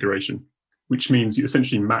typed configuration, which means you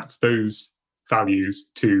essentially map those values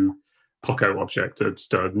to Poco object, a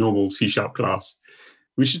normal C# class,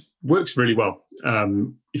 which works really well.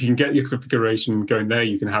 If you can get your configuration going there,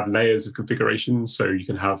 you can have layers of configuration. So you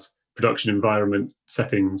can have production environment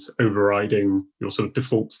settings overriding your sort of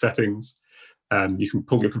default settings. You can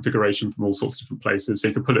pull your configuration from all sorts of different places. So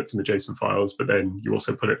you can pull it from the JSON files, but then you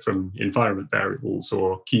also pull it from environment variables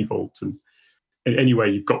or key vaults. And anywhere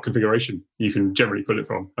you've got configuration, you can generally pull it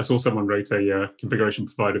from. I saw someone write a configuration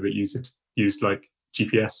provider that used like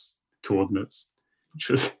GPS coordinates, which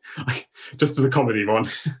was just as a comedy one.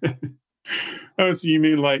 Oh, so you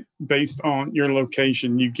mean like based on your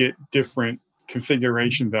location, you get different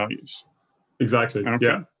configuration values? Exactly. Okay.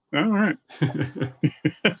 Yeah. All right.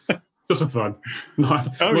 Just for fun.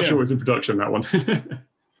 I'm not sure it's in production, that one.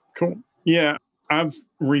 Cool. Yeah. I've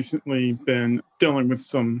recently been dealing with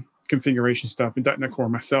some configuration stuff in .NET Core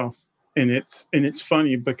myself. And it's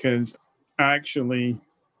funny because I actually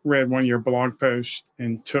read one of your blog posts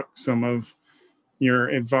and took some of your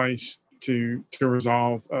advice to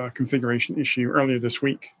resolve a configuration issue earlier this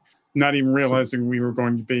week, not even realizing we were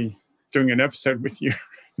going to be doing an episode with you.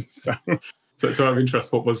 So out of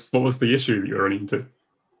interest, what was the issue that you're running into?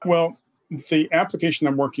 Well, the application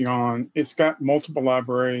I'm working on, it's got multiple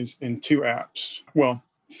libraries and 2 apps. Well,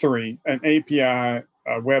 3, an API,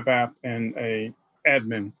 a web app, and a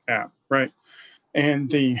admin app, right? And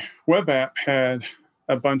the web app had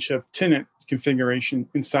a bunch of tenant configuration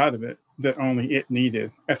inside of it that only it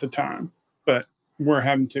needed at the time. But we're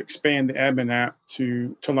having to expand the admin app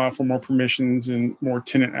to allow for more permissions and more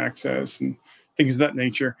tenant access and things of that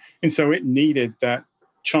nature. And so it needed that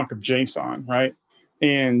chunk of JSON, right?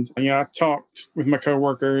 And I talked with my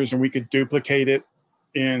coworkers, and we could duplicate it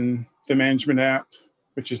in the management app,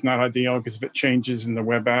 which is not ideal because if it changes in the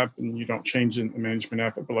web app and you don't change it in the management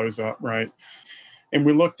app, it blows up, right? And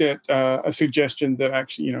we looked at a suggestion that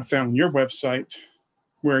actually, found on your website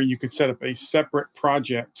where you could set up a separate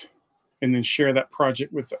project and then share that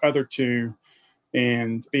project with the other 2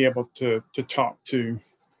 and be able to talk to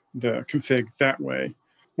the config that way.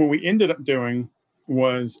 What we ended up doing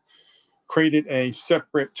was created a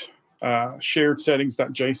separate shared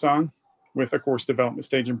settings.json with, of course, development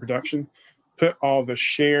stage and production, put all the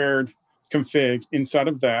shared config inside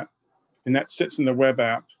of that, and that sits in the web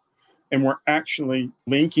app. And we're actually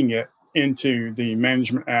linking it into the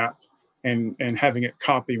management app and having it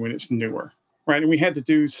copy when it's newer, right? And we had to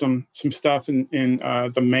do some stuff in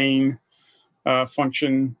the main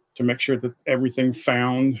function to make sure that everything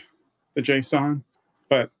found the JSON.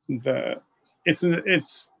 But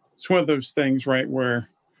it's one of those things, right, where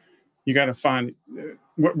you got to find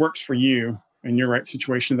what works for you in your right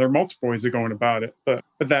situation. There are multiple ways of going about it, but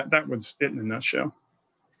that was it in a nutshell.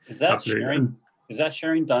 Is that sharing? Is that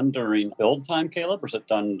sharing done during build time, Caleb, or is it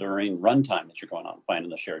done during runtime that you're going out and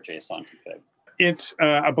finding the shared JSON config? It's,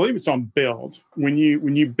 I believe it's on build. When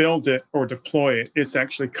you build it or deploy it, it's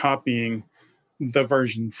actually copying the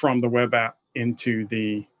version from the web app into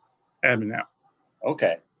the admin app.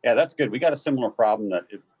 Okay. Yeah, that's good. We got a similar problem that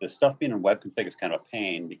the stuff being in web config is kind of a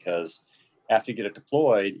pain because after you get it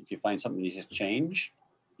deployed, if you find something needs to change,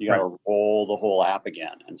 you got to roll the whole app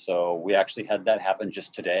again. And so we actually had that happen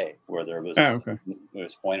just today where there was, it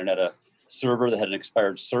was pointed at a server that had an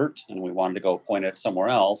expired cert and we wanted to go point it somewhere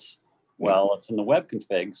else. Well, it's in the web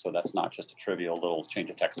config, so that's not just a trivial little change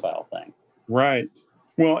of text file thing. Right.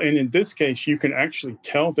 Well, and in this case, you can actually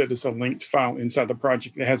tell that it's a linked file inside the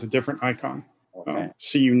project. It has a different icon. Okay.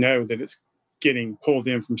 So you know that it's getting pulled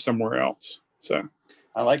in from somewhere else. So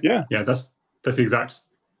I like that. Yeah, that's the exact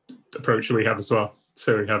approach that we have as well.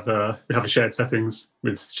 So we have a shared settings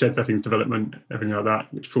with shared settings development, everything like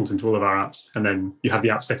that, which pulls into all of our apps. And then you have the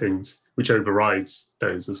app settings, which overrides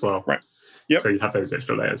those as well. Right. Yep. So you have those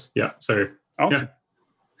extra layers. Yeah. So awesome.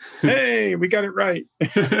 Yeah. Hey, we got it right.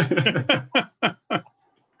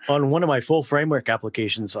 Well, On one of my full framework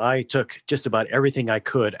applications, I took just about everything I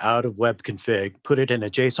could out of web config, put it in a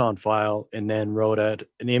JSON file, and then wrote an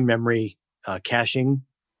in-memory caching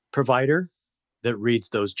provider that reads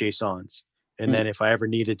those JSONs. And then if I ever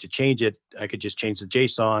needed to change it, I could just change the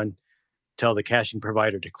JSON, tell the caching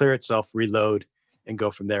provider to clear itself, reload, and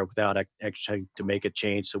go from there without actually having to make a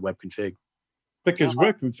change to web config. Because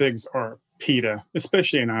web configs are PETA,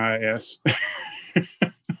 especially in IIS.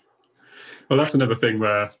 Well, that's another thing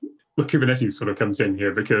where Kubernetes sort of comes in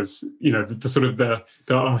here, because the sort of the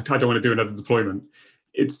I don't want to do another deployment.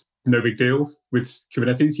 It's no big deal with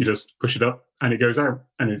Kubernetes. You just push it up and it goes out,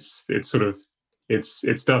 and it's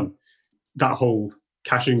done. That whole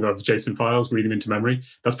caching of JSON files, reading them into memory,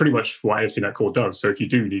 that's pretty much what ASP.NET Core does. So if you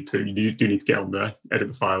do need to get on there, edit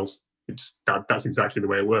the files, that's exactly the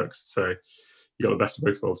way it works. So you got the best of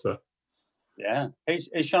both worlds there. Yeah.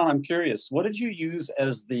 Hey, Sean, I'm curious. What did you use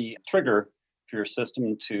as the trigger for your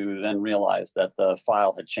system to then realize that the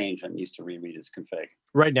file had changed and needs to reread its config?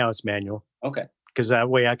 Right now it's manual. Okay. Because that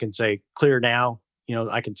way I can say clear now.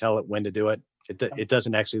 I can tell it when to do it. It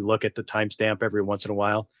doesn't actually look at the timestamp every once in a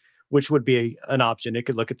while, which would be an option. It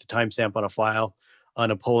could look at the timestamp on a file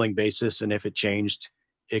on a polling basis, and if it changed,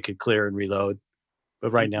 it could clear and reload.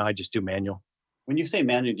 But right now I just do manual. When you say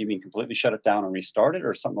manual, do you mean completely shut it down and restart it,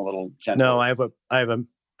 or something a little gentle? No, I have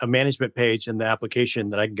a management page in the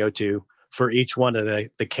application that I can go to for each one of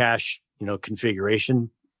the cache, configuration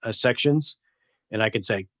sections. And I can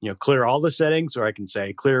say, clear all the settings, or I can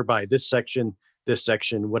say clear by this section,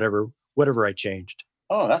 whatever I changed.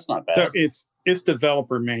 Oh, that's not bad. So it's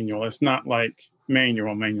developer manual. It's not like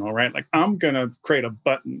manual, right? Like I'm going to create a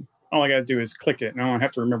button. All I got to do is click it. And I don't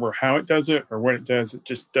have to remember how it does it or what it does. It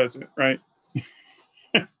just does it, right?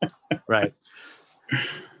 Right.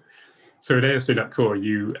 So in ASP.NET Core,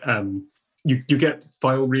 you get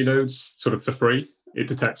file reloads sort of for free. It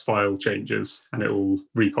detects file changes and it will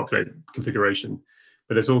repopulate configuration.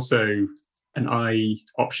 But there's also an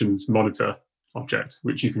IOptions monitor object,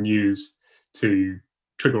 which you can use to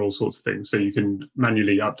trigger all sorts of things. So you can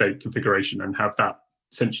manually update configuration and have that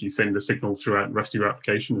essentially send a signal throughout the rest of your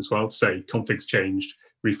application as well. Say config's changed,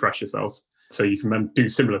 refresh yourself. So you can do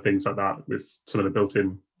similar things like that with some of the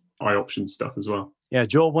built-in IOptions stuff as well. Yeah,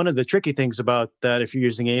 Joel, one of the tricky things about that, if you're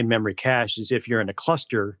using in-memory cache, is if you're in a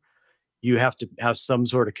cluster, you have to have some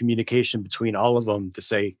sort of communication between all of them to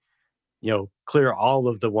say, clear all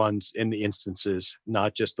of the ones in the instances,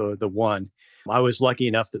 not just the one. I was lucky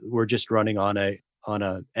enough that we're just running on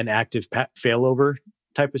an active failover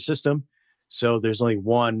type of system. So there's only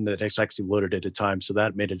one that's actually loaded at a time. So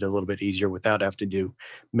that made it a little bit easier without having to do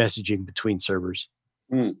messaging between servers.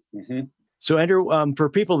 Mm-hmm. So Andrew, for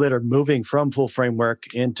people that are moving from full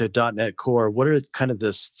framework into .NET Core, what are kind of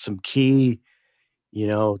some key,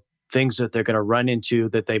 things that they're going to run into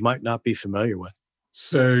that they might not be familiar with?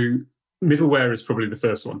 So middleware is probably the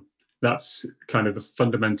first one. That's kind of the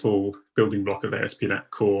fundamental building block of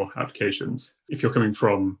ASP.NET Core applications. If you're coming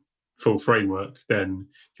from full framework, then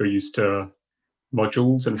you're used to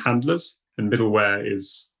modules and handlers, and middleware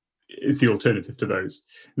is the alternative to those.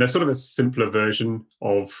 And they're sort of a simpler version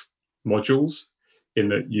of modules in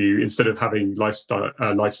that you, instead of having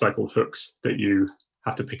lifecycle hooks that you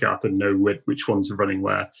have to pick up and know which ones are running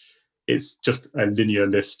where, it's just a linear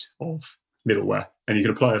list of middleware. And you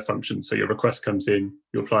can apply a function. So your request comes in,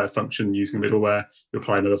 you apply a function using middleware, you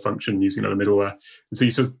apply another function using another middleware.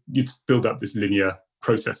 And so you build up this linear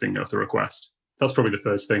processing of the request. That's probably the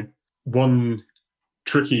first thing. One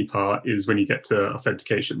tricky part is when you get to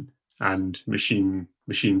authentication and machine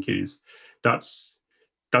keys. That's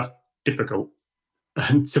difficult,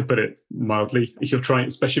 and to put it mildly. If you're trying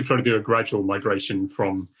to do a gradual migration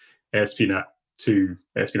from ASP.NET to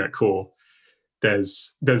ASP.NET Core,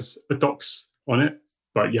 there's a docs on it,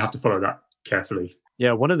 but you have to follow that carefully.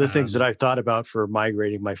 Yeah, one of the things that I've thought about for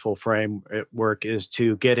migrating my full framework is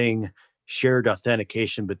to getting shared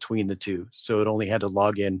authentication between the two. So it only had to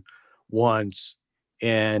log in once,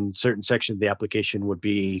 and certain sections of the application would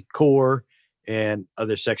be core, and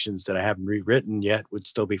other sections that I haven't rewritten yet would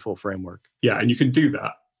still be full framework. Yeah, and you can do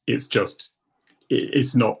that.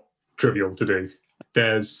 It's not trivial to do.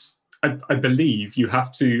 I believe you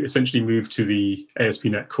have to essentially move to the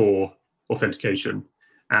ASP.NET Core authentication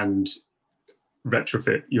and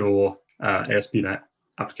retrofit your ASP.NET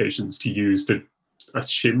applications to use a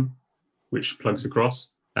shim which plugs across.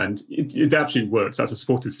 And it actually works. That's a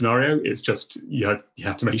supported scenario. It's just you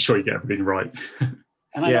have to make sure you get everything right.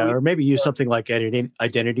 Or maybe use something like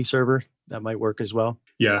Identity Server. That might work as well.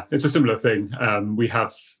 Yeah, it's a similar thing. We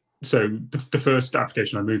have, so the first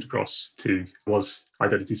application I moved across to was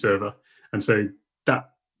Identity Server. And so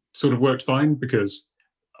that sort of worked fine because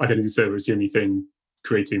identity server is the only thing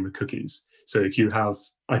creating the cookies. So if you have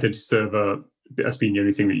identity server as being the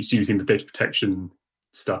only thing that is using the data protection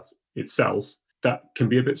stuff itself, that can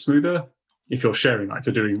be a bit smoother. If you're sharing, like if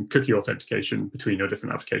you're doing cookie authentication between your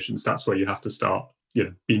different applications, that's where you have to start,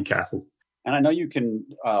 being careful. And I know you can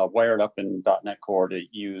wire it up in .NET Core to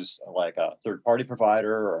use like a third-party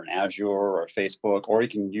provider or an Azure or Facebook, or you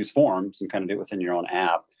can use Forms and kind of do it within your own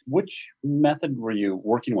app. Which method were you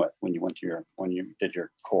working with when you did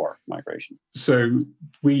your core migration? So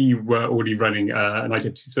we were already running an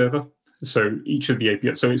identity server. So each of the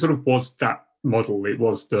APIs, so it sort of was that model. It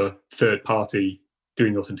was the third party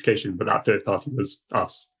doing the authentication, but that third party was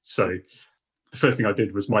us. So the first thing I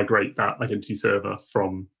did was migrate that identity server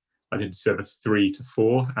from identity server 3 to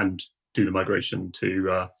 4 and do the migration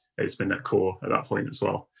to ASP.NET Core at that point as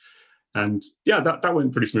well. And yeah, that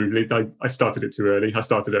went pretty smoothly. I started it too early. I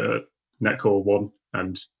started it at .NET Core 1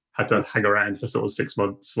 and had to hang around for sort of 6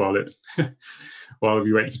 months while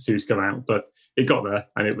we waited for 2 to come out. But it got there,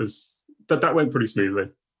 and it was that went pretty smoothly.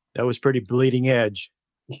 That was pretty bleeding edge.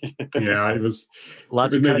 Yeah, it was.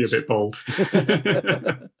 Lots it was of maybe cuts. a bit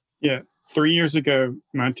bold. Yeah. 3 years ago,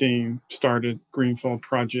 my team started Greenfield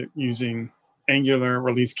project using Angular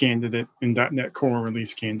release candidate and .NET Core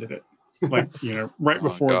release candidate, right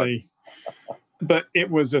before God. but it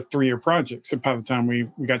was a 3-year project. So by the time we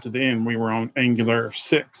got to the end, we were on Angular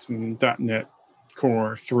 6 and .NET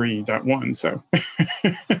Core 3.1. So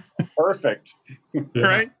Perfect. Yeah.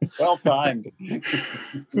 right. Well timed.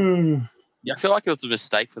 Yeah, I feel like it was a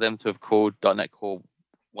mistake for them to have called .NET Core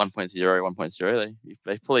 1.0, 1.0.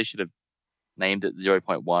 They probably should have named it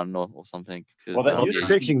 0.1 or something. Well, that Well, used they're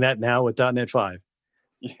fixing that now with .NET 5.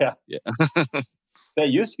 Yeah. There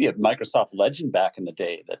used to be a Microsoft legend back in the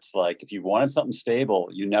day that's like, if you wanted something stable,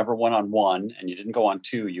 you never went on 1 and you didn't go on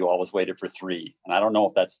 2, you always waited for 3. And I don't know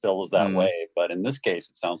if that still is that way, but in this case,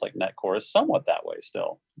 it sounds like .NET Core is somewhat that way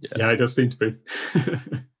still. Yeah, it does seem to be.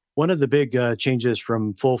 One of the big changes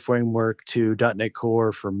from full framework to .NET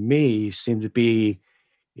Core for me seemed to be,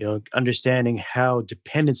 understanding how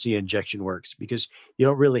dependency injection works, because you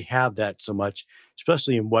don't really have that so much,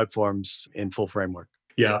 especially in web forms in full framework.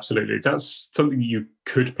 Yeah, absolutely. That's something you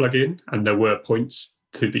could plug in, and there were points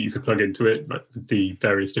that you could plug into it, like the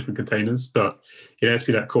various different containers. But in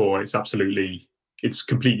ASP.NET Core, it's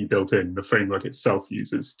completely built in. The framework itself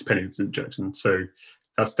uses dependency injection, so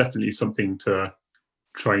that's definitely something to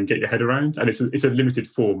try and get your head around. And it's a limited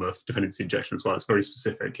form of dependency injection as well. It's very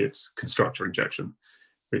specific. It's constructor injection,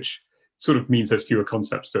 which sort of means there's fewer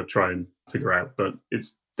concepts to try and figure out, but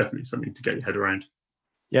it's definitely something to get your head around.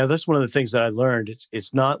 Yeah, that's one of the things that I learned.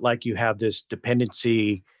 It's not like you have this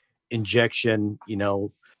dependency injection,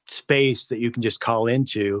 space that you can just call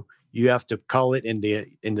into. You have to call it in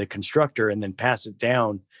the constructor and then pass it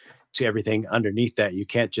down to everything underneath that. You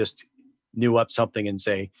can't just new up something and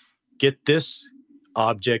say, get this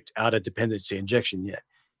object out of dependency injection yet.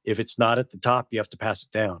 If it's not at the top, you have to pass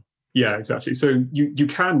it down. Yeah, exactly. So you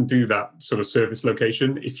can do that sort of service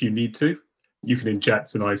location if you need to. You can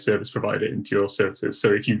inject an iService provider into your services.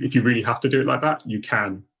 So if you really have to do it like that, you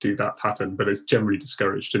can do that pattern, but it's generally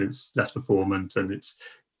discouraged and it's less performant and it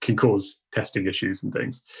can cause testing issues and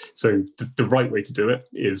things. So the right way to do it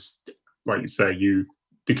is, like you say, you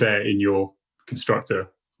declare in your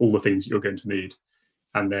constructor all the things you're going to need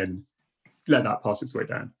and then let that pass its way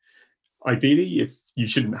down. Ideally, if you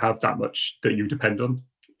shouldn't have that much that you depend on,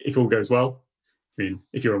 if all goes well, I mean,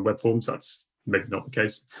 if you're on web forms, that's maybe not the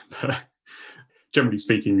case. But generally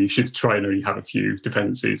speaking, you should try and only have a few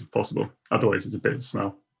dependencies if possible. Otherwise, it's a bit of a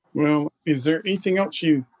smell. Well, is there anything else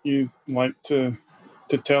you like to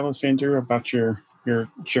tell us, Andrew, about your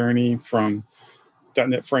journey from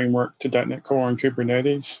 .NET Framework to .NET Core and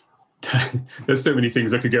Kubernetes? There's so many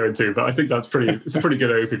things I could go into, but I think it's a pretty good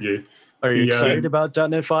overview. Are you excited about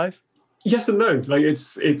 .NET 5? Yes and no. Like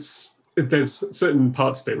there's certain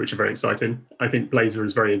parts of it which are very exciting. I think Blazor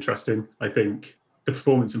is very interesting. I think the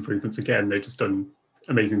performance improvements, again, they've just done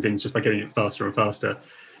amazing things just by getting it faster and faster.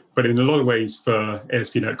 But in a lot of ways for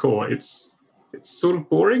ASP.NET Core, it's sort of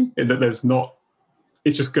boring in that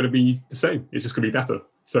it's just going to be the same. It's just going to be better.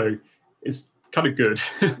 So it's kind of good.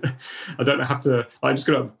 I'm just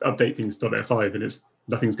going to update things to .NET 5 and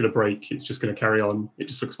nothing's going to break. It's just going to carry on. It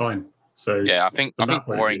just looks fine. So yeah, I think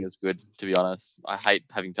boring is good, to be honest. I hate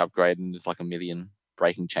having to upgrade and there's like a million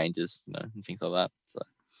breaking changes, and things like that. So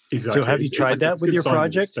exactly. So have you tried that with your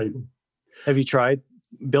project? Have you tried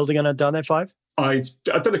building on a .NET 5? I've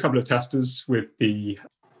done a couple of testers with the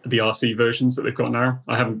RC versions that they've got now.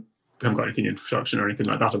 I haven't got anything in production or anything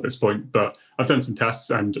like that at this point, but I've done some tests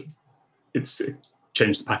and it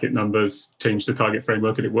changed the packet numbers, changed the target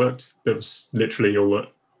framework, and it worked. That was literally all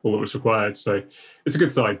that all that was required. So it's a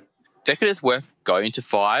good sign. Do you reckon it's worth going to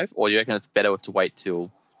 5, or do you reckon it's better to wait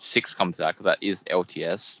till 6 comes out, because that is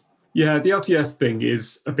LTS? Yeah, the LTS thing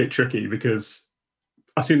is a bit tricky because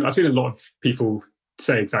I've seen a lot of people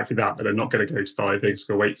say exactly that they're not going to go to 5. They're just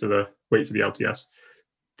going to wait for the LTS.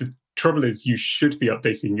 The trouble is, you should be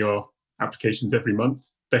updating your applications every month.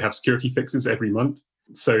 They have security fixes every month.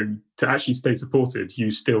 So to actually stay supported, you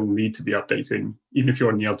still need to be updating, even if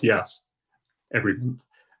you're on the LTS, every month.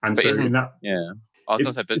 And But so in that, Yeah. I was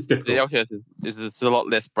going to say, but it's the difficult. LTS is a lot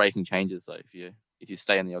less breaking changes, though, if you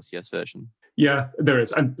stay on the LTS version. Yeah, there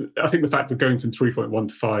is. And I think the fact that going from 3.1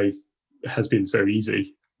 to 5 has been so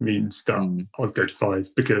easy means that I'll go to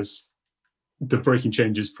 5, because the breaking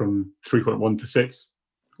changes from 3.1 to 6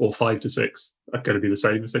 or 5 to 6 are going to be the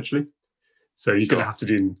same, essentially. So you're going to have to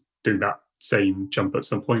do that same jump at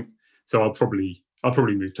some point. So I'll probably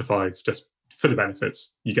move to 5 just for the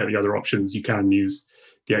benefits. You get the other options. You can use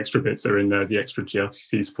the extra bits that are in there, the extra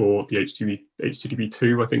gRPC support, the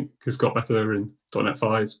HTTP2, I think, has got better in .NET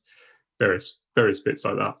 5, various bits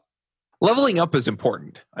like that. Leveling up is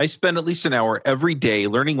important. I spend at least an hour every day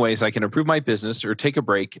learning ways I can improve my business or take a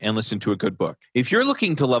break and listen to a good book. If you're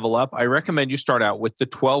looking to level up, I recommend you start out with the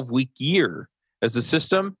 12-week year as a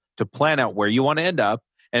system to plan out where you want to end up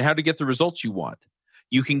and how to get the results you want.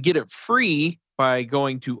 You can get it free by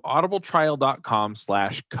going to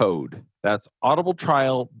audibletrial.com/code. That's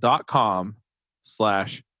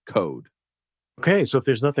audibletrial.com/code. Okay, so if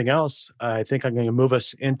there's nothing else, I think I'm going to move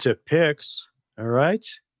us into picks. All right.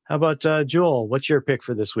 How about Joel? What's your pick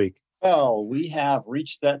for this week? Well, we have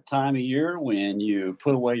reached that time of year when you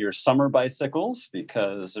put away your summer bicycles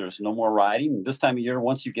because there's no more riding. This time of year,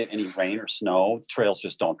 once you get any rain or snow, the trails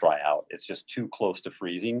just don't dry out. It's just too close to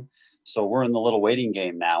freezing. So we're in the little waiting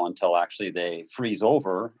game now until actually they freeze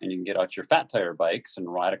over and you can get out your fat tire bikes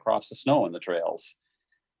and ride across the snow in the trails.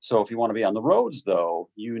 So if you want to be on the roads, though,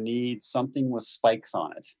 you need something with spikes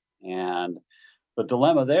on it. And the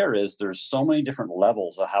dilemma there is there's so many different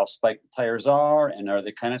levels of how spiked the tires are, and are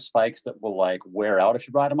they kind of spikes that will like wear out if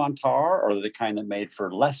you ride them on tar, or are they the kind that made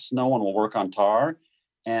for less snow and will work on tar?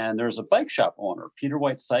 And there's a bike shop owner, Peter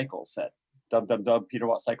White Cycles, at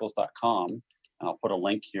www.peterwhitecycles.com, and I'll put a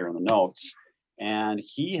link here in the notes. And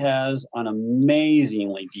he has an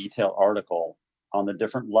amazingly detailed article on the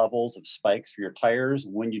different levels of spikes for your tires,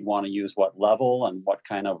 when you'd want to use what level and what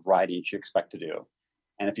kind of riding you expect to do.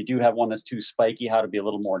 And if you do have one that's too spiky, how to be a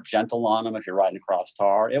little more gentle on them if you're riding across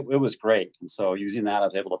tar. It was great. And so using that, I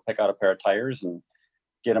was able to pick out a pair of tires and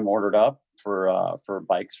get them ordered up for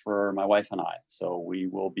bikes for my wife and I. So we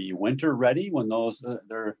will be winter ready when those,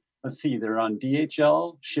 they're on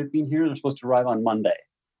DHL shipping here. They're supposed to arrive on Monday.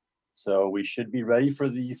 So we should be ready for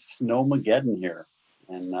the Snowmageddon here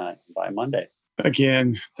and by Monday.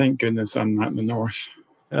 Again, thank goodness I'm not in the north.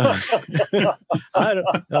 That's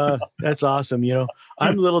awesome.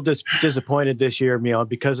 I'm a little disappointed this year,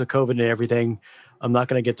 because of COVID and everything. I'm not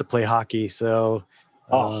going to get to play hockey. So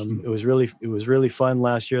it was really fun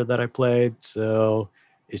last year that I played. So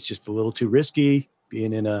it's just a little too risky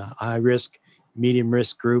being in a high risk, medium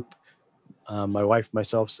risk group. My wife,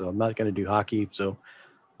 myself. So I'm not going to do hockey. So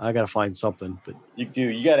I got to find something. But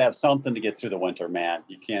you got to have something to get through the winter, man.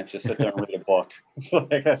 You can't just sit there and read a book. It's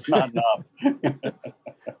like, that's not enough.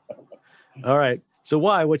 All right. So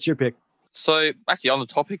what's your pick? So actually on the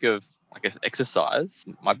topic of, I guess, exercise,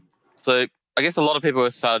 so I guess a lot of people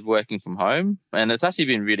have started working from home, and it's actually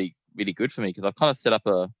been really, really good for me because I've kind of set up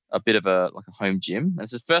a bit of a home gym. And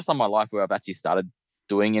it's the first time in my life where I've actually started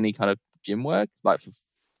doing any kind of gym work, like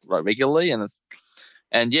regularly.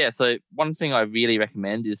 And yeah, so one thing I really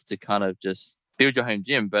recommend is to kind of just build your home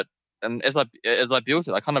gym. And as I built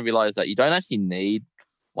it, I kind of realized that you don't actually need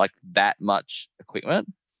like that much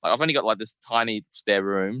equipment. Like I've only got like this tiny spare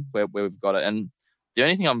room where we've got it, and the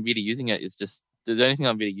only thing I'm really using is just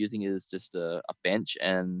a bench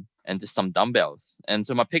and just some dumbbells. And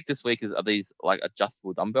so my pick this week are these like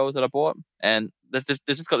adjustable dumbbells that I bought, and there's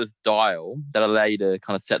just got this dial that allow you to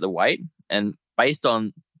kind of set the weight, and based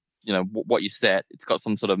on what you set, it's got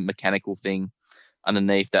some sort of mechanical thing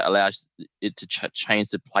underneath that allows it to change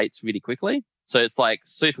the plates really quickly. So it's like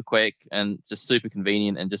super quick and just super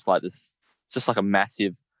convenient, and just like this, just like a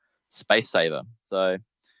massive space saver. So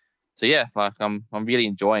yeah, like I'm really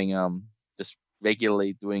enjoying just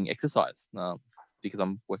regularly doing exercise because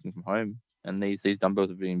I'm working from home, and these dumbbells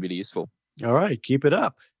have been really useful. All right, keep it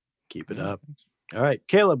up. All right,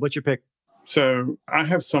 Caleb, what's your pick? So I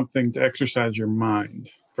have something to exercise your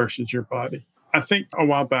mind versus your body. I think a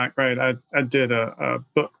while back, right, I did a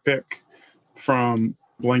book pick from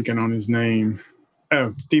blanking on his name.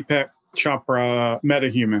 Oh, Deepak Chopra,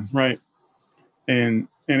 MetaHuman, right? And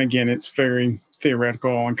And again, it's very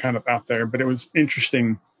theoretical and kind of out there, but it was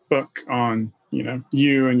interesting book on,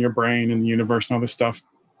 you and your brain and the universe and all this stuff.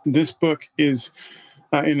 This book is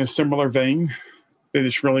in a similar vein. It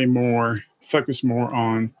is really focused more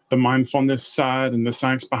on the mindfulness side and the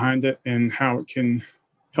science behind it and how it can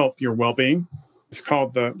help your well-being. It's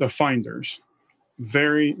called The Finders.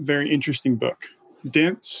 Very, very interesting book.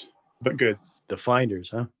 Dense, but good. The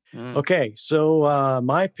Finders, huh? Okay, so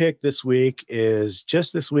my pick this week is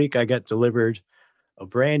just this week I got delivered a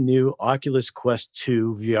brand new Oculus Quest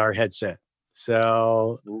 2 VR headset.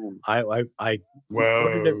 So I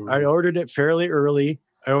ordered it fairly early.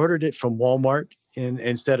 I ordered it from Walmart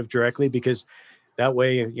instead of directly because that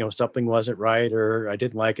way, something wasn't right or I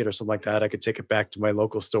didn't like it or something like that. I could take it back to my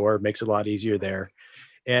local store. It makes it a lot easier there.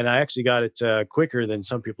 And I actually got it quicker than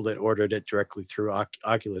some people that ordered it directly through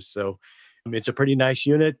Oculus. So it's a pretty nice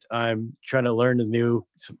unit. I'm trying to learn the new,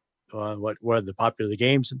 what are the popular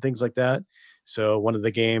games and things like that. So one of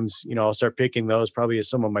the games, I'll start picking those probably as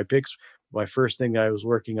some of my picks. My first thing I was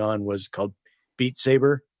working on was called Beat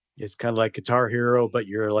Saber. It's kind of like Guitar Hero, but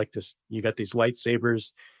you're like this, you got these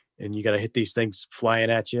lightsabers and you got to hit these things flying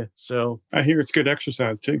at you. So I hear it's good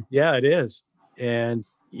exercise too. Yeah, it is. And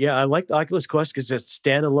yeah, I like the Oculus Quest because it's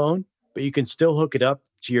standalone, but you can still hook it up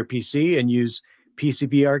to your PC and use PC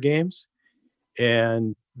VR games.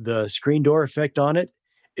 And the screen door effect on it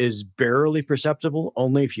is barely perceptible,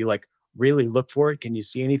 only if you really look for it. Can you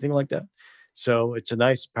see anything like that? So it's a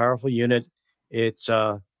nice, powerful unit. It's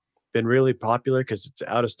been really popular because it's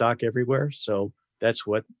out of stock everywhere. So that's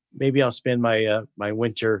what maybe I'll spend my my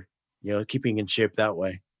winter, keeping in shape that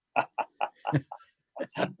way.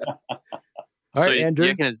 All right,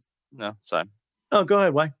 Andrew. No, sorry. Oh, go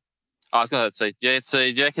ahead. Why? I was going to say, so do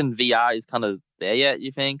you reckon VR is kind of there yet,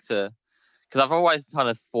 you think? Because I've always kind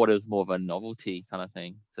of thought it was more of a novelty kind of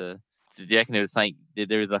thing. Do you reckon there is like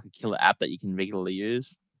a killer app that you can regularly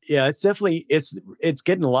use? Yeah, it's definitely, it's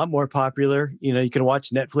getting a lot more popular. You can watch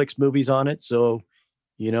Netflix movies on it. So,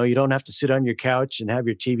 you don't have to sit on your couch and have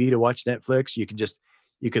your TV to watch Netflix. You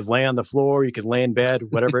could lay on the floor, you could lay in bed,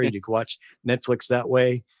 whatever. You could watch Netflix that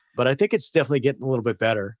way. But I think it's definitely getting a little bit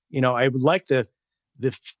better. I would like the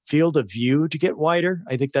field of view to get wider.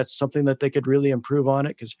 I think that's something that they could really improve on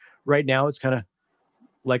it, because right now it's kind of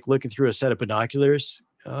like looking through a set of binoculars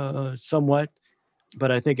somewhat.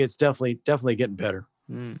 But I think it's definitely getting better.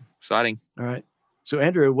 Exciting. All right. So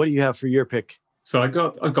Andrew, what do you have for your pick? So I've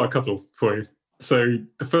got a couple for you. So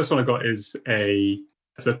the first one I got is a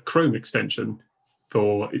Chrome extension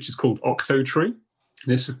which is called Octotree.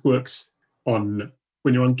 This works when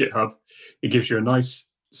you're on GitHub. It gives you a nice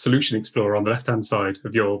solution explorer on the left-hand side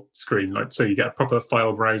of your screen. So you get a proper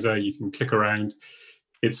file browser. You can click around.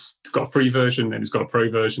 It's got a free version and it's got a pro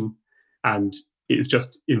version, and it's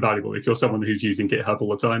just invaluable. If you're someone who's using GitHub all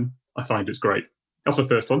the time, I find it's great. That's my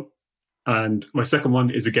first one. And my second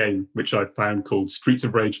one is a game which I found called Streets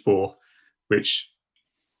of Rage 4, which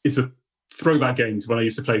is a throwback game to when I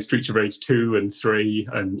used to play Streets of Rage 2 and 3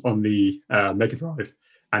 and on the Mega Drive.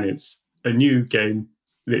 And it's a new game.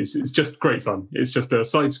 It's just great fun. It's just a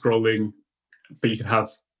side-scrolling, but you can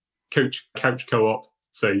have couch co-op,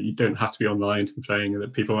 so you don't have to be online to be playing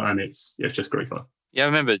with people, and it's just great fun. Yeah, I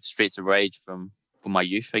remember Streets of Rage from my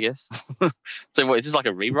youth, I guess. So what, is this like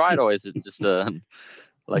a rewrite, or is it just Oh,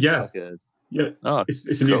 it's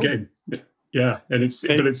a new game. Yeah, and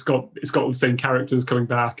it's got the same characters coming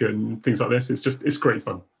back and things like this. It's great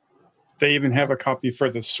fun. They even have a copy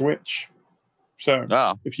for the Switch. So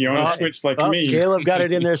if you own a Switch like me, Caleb got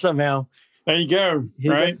it in there somehow. There you go. He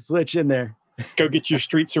got the Switch in there. Go get your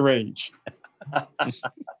Streets of Rage. All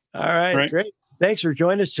right, great. Thanks for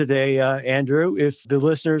joining us today, Andrew. If the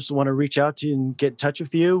listeners want to reach out to you and get in touch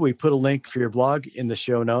with you, we put a link for your blog in the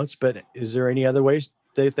show notes. But is there any other ways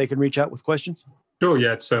that they can reach out with questions? Sure,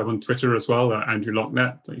 yeah. It's on Twitter as well, Andrew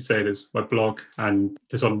Locknet. Like you say, there's my blog, and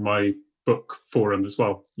it's on my book forum as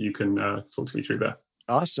well. You can talk to me through there.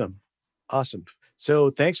 Awesome. So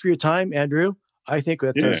thanks for your time, Andrew. I think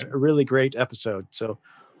that was a really great episode. So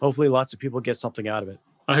hopefully lots of people get something out of it.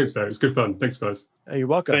 I hope so. It's good fun. Thanks, guys. You're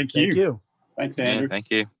welcome. Thank you. Thanks, Andrew. Thank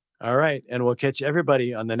you. All right. And we'll catch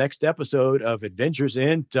everybody on the next episode of Adventures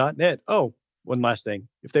in .NET. Oh, one last thing.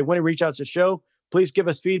 If they want to reach out to the show, please give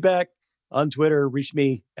us feedback on Twitter. Reach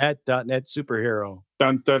me at .NET Superhero.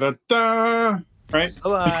 Dun, da, da, da. Right?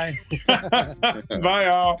 Bye-bye. Bye,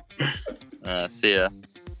 all. See ya.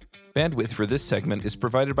 Bandwidth for this segment is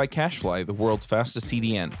provided by CacheFly, the world's fastest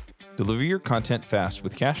CDN. Deliver your content fast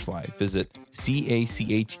with CacheFly. Visit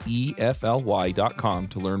CACHEFLY.com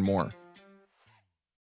to learn more.